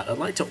bass start? I'd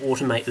like to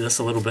automate this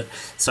a little bit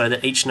so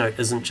that each note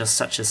isn't just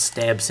such a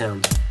stab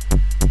sound.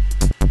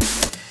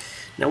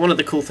 Now one of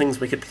the cool things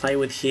we could play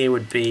with here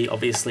would be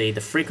obviously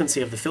the frequency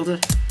of the filter,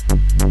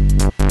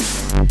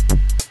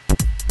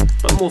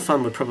 but more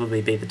fun would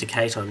probably be the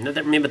decay time. Now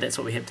remember that's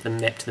what we had to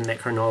map to the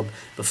macro knob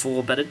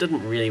before, but it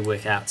didn't really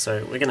work out,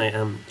 so we're going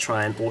to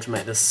try and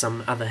automate this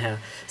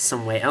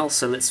some way else.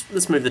 So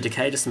let's move the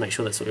decay just to make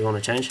sure that's what we want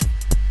to change.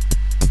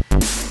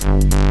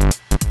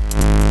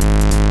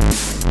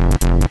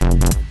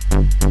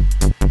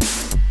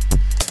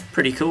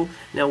 Pretty cool.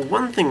 Now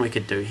one thing we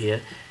could do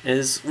here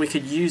is we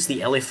could use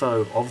the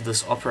LFO of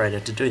this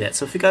operator to do that.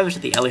 So if we go over to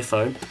the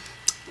LFO,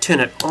 turn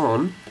it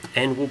on,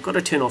 and we've got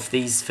to turn off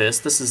these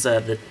first. This is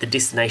the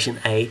destination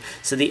A,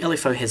 so the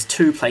LFO has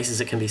two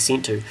places it can be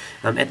sent to.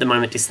 At the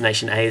moment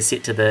destination A is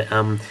set to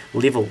the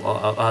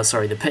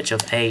the pitch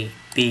of A,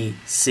 B,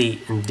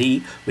 C and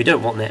D. We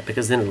don't want that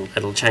because then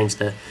it'll change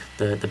the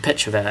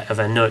pitch of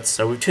our notes,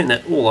 so we've turned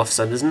that all off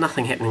so there's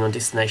nothing happening on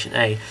destination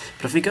A.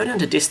 But if we go down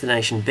to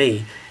destination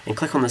B and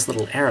click on this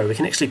little arrow, we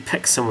can actually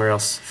pick somewhere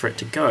else for it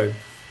to go.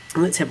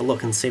 And let's have a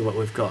look and see what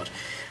we've got.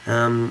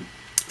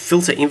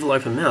 Filter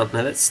envelope amount.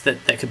 Now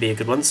that could be a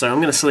good one. So I'm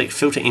going to select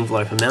filter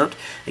envelope amount.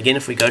 Again,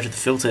 if we go to the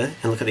filter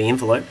and look at the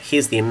envelope,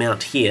 here's the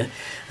amount here.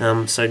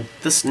 So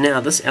this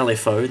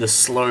LFO, the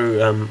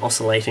slow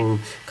oscillating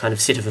kind of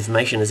set of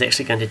information, is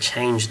actually going to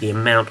change the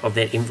amount of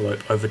that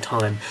envelope over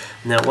time.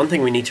 Now one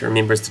thing we need to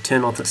remember is to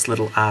turn off this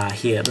little R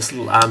here. This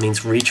little R means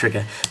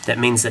retrigger. That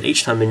means that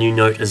each time a new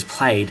note is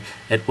played,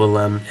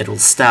 it'll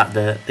start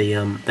the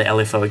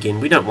LFO again.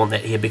 We don't want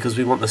that here because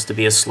we want this to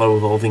be a slow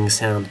evolving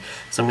sound.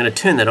 So I'm going to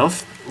turn that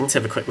off. Let's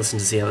have a quick listen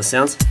to see how this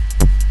sounds.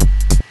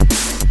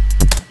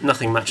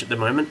 Nothing much at the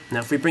moment. Now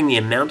if we bring the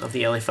amount of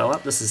the LFO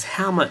up, this is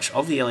how much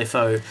of the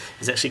LFO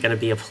is actually going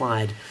to be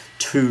applied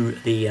to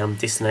the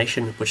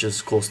destination, which is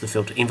of course the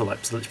filter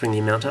envelope. So let's bring the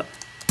amount up.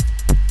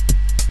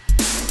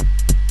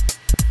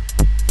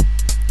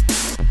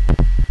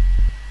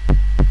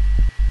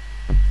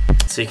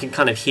 So you can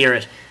kind of hear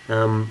it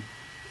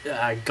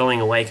going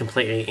away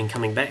completely and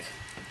coming back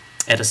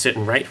at a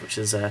certain rate, which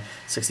is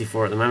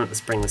 64 at the moment.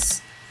 Let's bring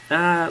this.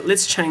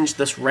 Let's change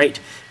this rate.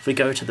 If we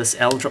go to this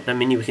L drop-down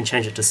menu, we can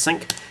change it to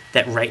sync.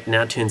 That rate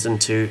now turns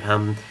into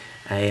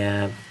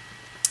a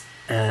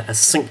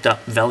synced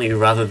up value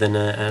rather than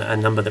a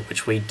number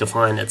which we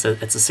define. It's a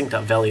synced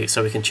up value,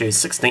 so we can choose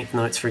 16th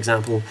notes, for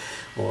example,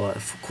 or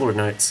quarter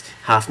notes,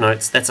 half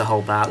notes. That's a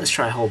whole bar. Let's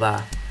try a whole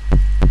bar.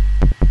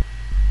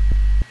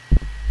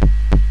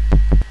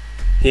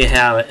 Hear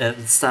how at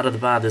the start of the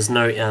bar there's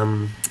no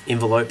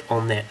envelope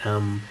on that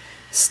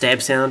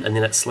stab sound, and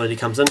then it slowly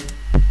comes in.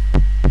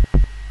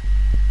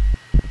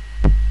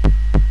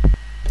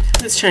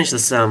 Let's change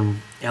this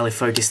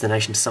LFO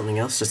destination to something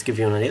else, just to give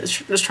you an idea.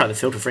 Let's try the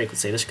filter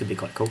frequency. This could be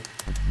quite cool.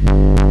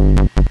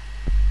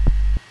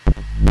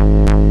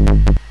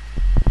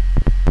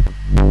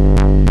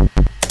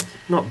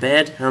 Not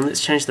bad. Let's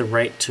change the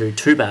rate to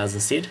 2 bars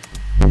instead.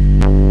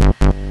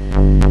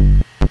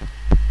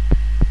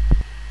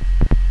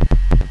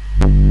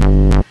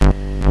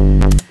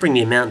 Bring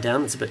the amount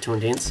down, it's a bit too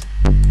intense.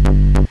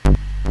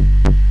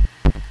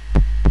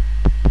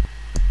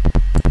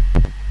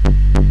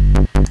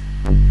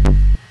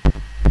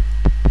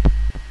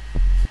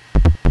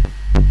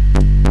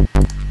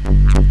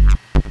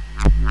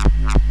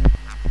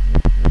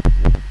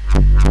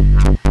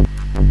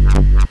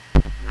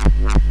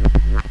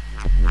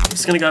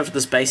 Just going to go over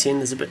this bass end.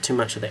 There's a bit too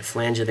much of that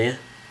flanger there.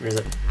 Where is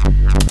it?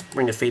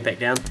 Bring the feedback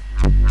down.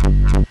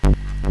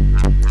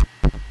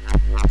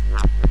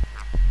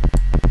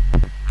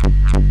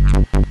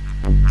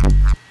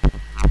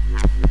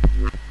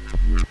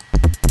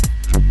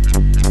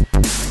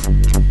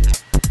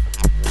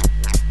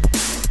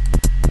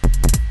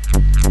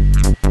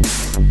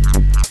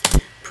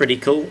 Pretty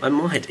cool. I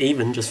might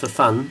even, just for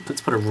fun,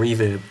 let's put a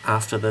reverb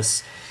after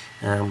this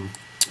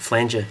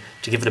flanger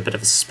to give it a bit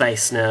of a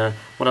space. Now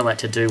what I like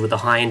to do with the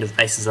high end of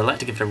basses, I like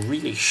to give it a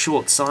really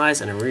short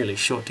size and a really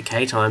short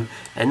decay time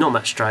and not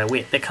much dry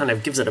wet. That kind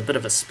of gives it a bit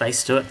of a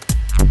space to it.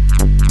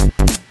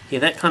 Yeah,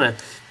 that kind of,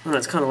 I don't know,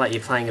 it's kind of like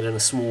you're playing it in a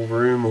small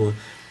room, or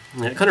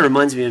it kind of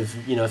reminds me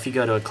of, if you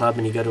go to a club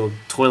and you go to a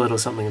toilet or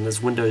something and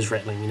there's windows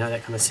rattling,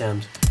 that kind of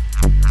sound.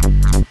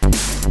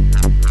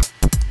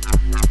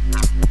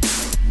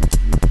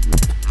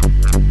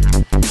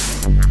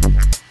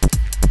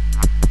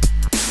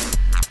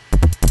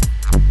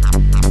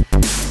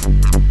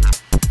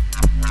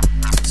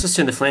 Let's just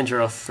turn the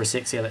flanger off for a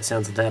sec, see how that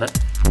sounds without it.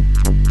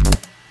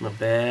 Not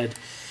bad.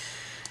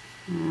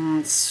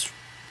 Let's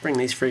bring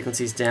these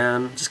frequencies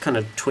down, just kind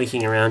of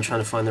tweaking around, trying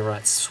to find the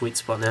right sweet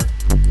spot now.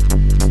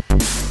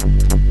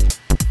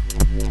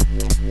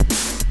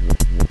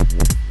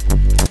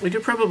 We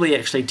could probably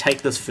actually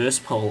take this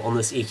first pole on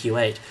this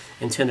EQ8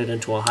 and turn it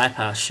into a high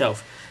pass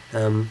shelf,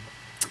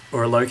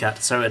 or a low cut,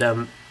 so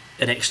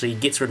it actually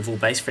gets rid of all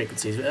bass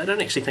frequencies. I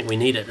don't actually think we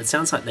need it. It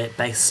sounds like that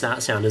bass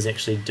start sound is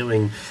actually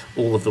doing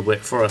all of the work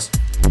for us.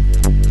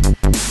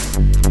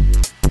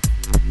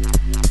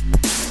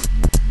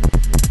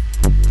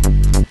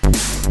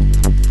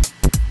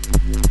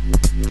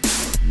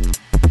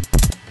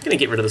 I'm going to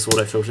get rid of this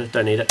auto filter,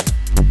 don't need it.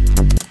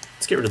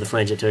 Let's get rid of the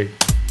flanger too.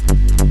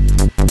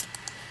 I'm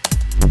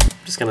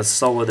just going to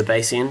solo the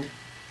bass end.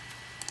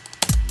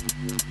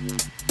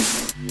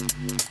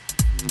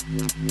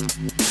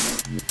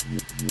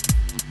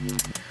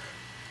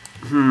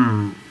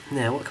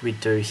 Now what can we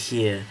do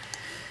here?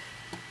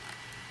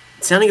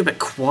 It's sounding a bit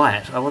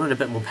quiet. I want it a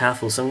bit more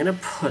powerful, so I'm going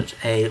to put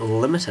a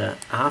limiter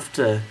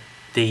after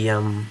the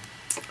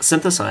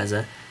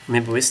synthesizer.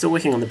 Remember, we're still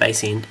working on the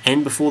bass end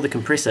and before the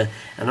compressor,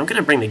 and I'm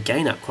going to bring the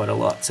gain up quite a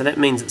lot, so that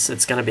means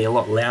it's going to be a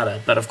lot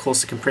louder, but of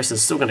course the compressor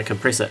is still going to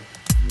compress it.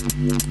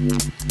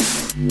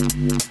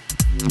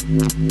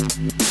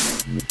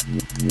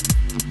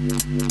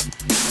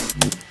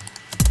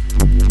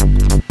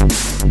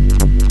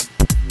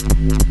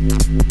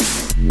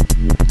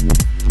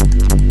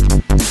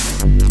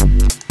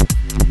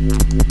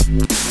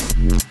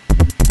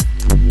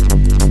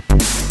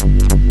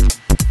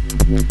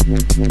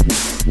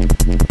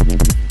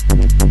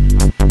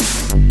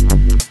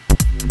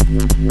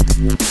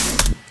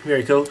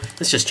 Very cool.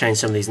 Let's just change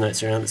some of these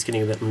notes around. It's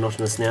getting a bit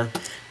monotonous now. I'm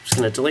just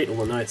going to delete all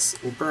the notes.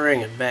 We'll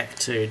bring it back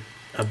to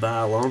a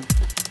bar long.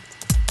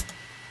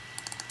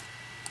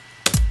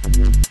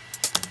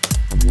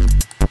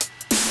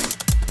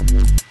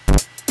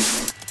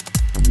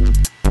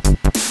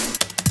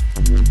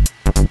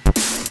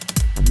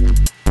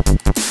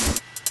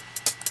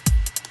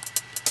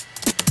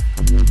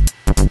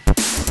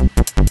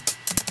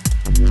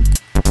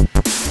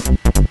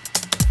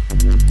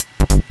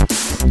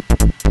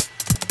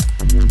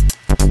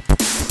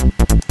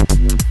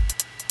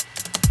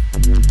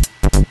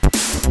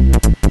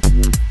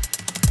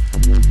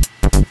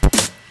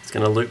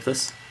 Going to loop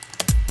this.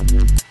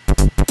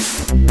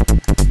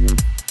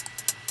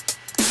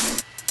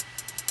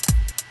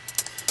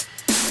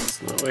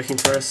 It's not working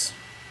for us.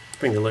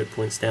 Bring the loop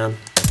points down.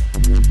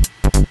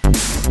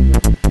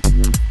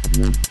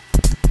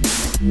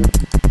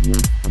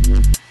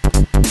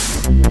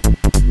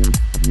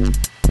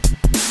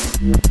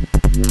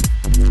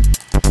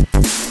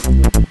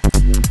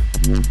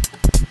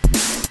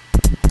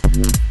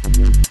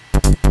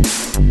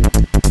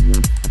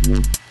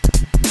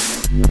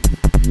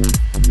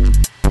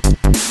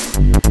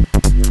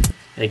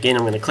 Again,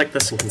 I'm going to click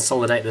this and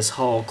consolidate this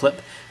whole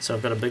clip, so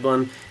I've got a big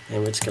one, and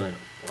we're just going to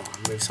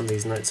move some of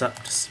these notes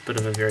up, just a bit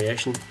of a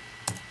variation.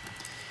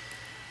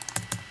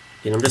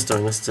 Again, I'm just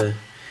doing this to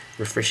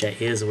refresh our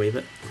ears a wee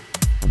bit.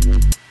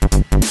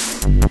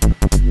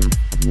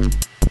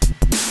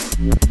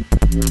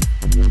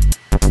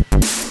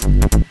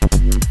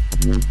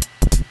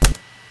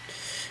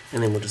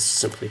 And then we'll just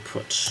simply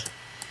put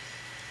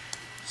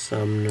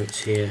some notes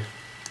here.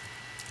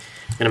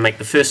 I'm going to make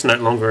the first note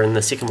longer and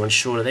the second one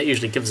shorter. That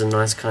usually gives a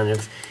nice kind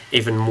of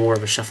even more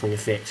of a shuffling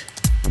effect.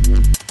 So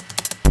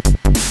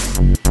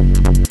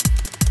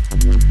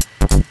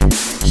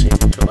you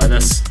can do it like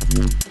this.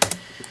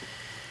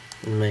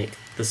 And make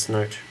this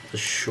note the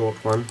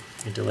short one.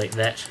 And delete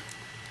that.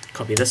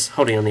 Copy this,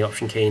 holding on the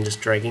Option key and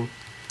just dragging.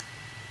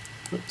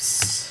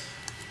 Oops.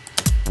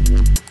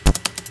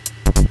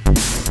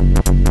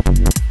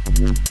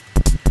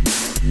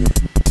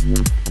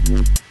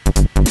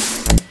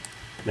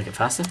 Make it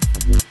faster.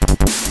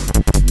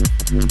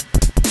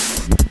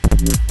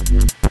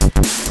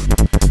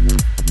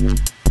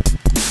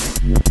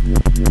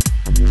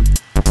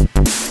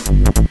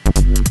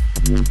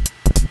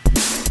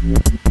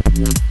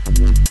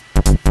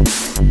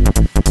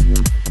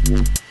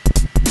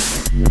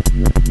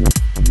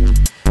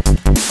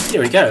 There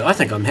we go. I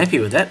think I'm happy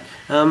with that.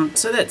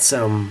 So that's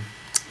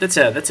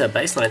our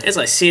bass line. As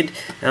I said,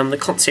 the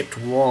concept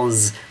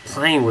was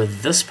playing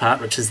with this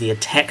part, which is the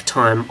attack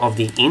time of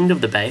the end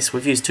of the bass.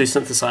 We've used two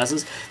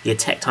synthesizers, the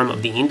attack time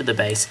of the end of the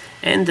bass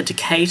and the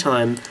decay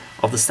time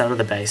of the start of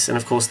the bass, and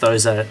of course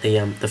those are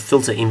the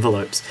filter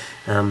envelopes.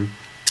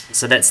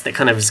 So that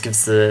kind of just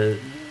gives the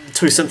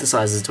two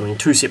synthesizers doing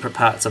two separate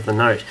parts of the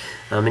note,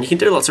 and you can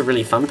do lots of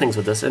really fun things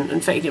with this. And in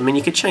fact, I mean,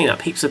 you could chain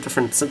up heaps of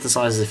different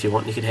synthesizers if you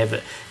want. You could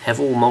have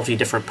all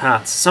different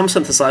parts. Some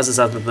synthesizers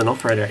other than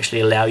Operator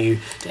actually allow you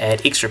to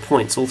add extra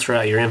points all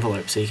throughout your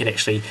envelope, so you could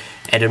actually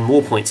add in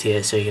more points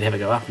here, so you can have it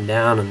go up and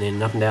down and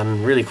then up and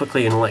down really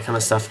quickly and all that kind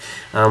of stuff.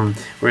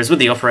 Whereas with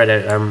the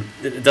Operator,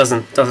 it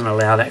doesn't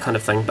allow that kind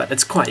of thing, but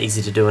it's quite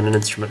easy to do in an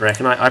instrument rack,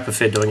 and I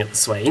prefer doing it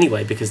this way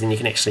anyway, because then you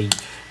can actually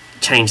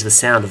change the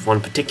sound of one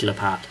particular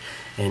part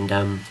and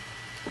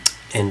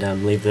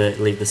leave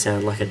the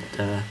sound like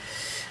the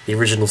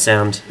original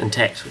sound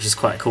intact, which is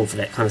quite cool for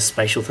that kind of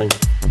spatial thing.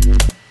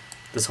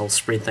 This whole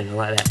spread thing, I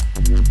like that.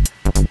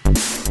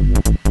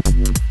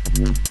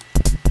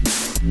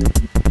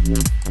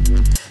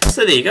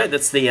 So there you go.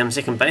 That's the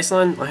second bass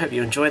line. I hope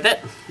you enjoyed that.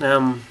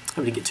 Hope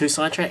you didn't get too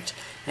sidetracked.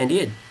 And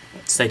yeah,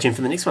 stay tuned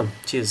for the next one.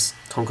 Cheers.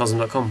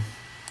 TomCosm.com.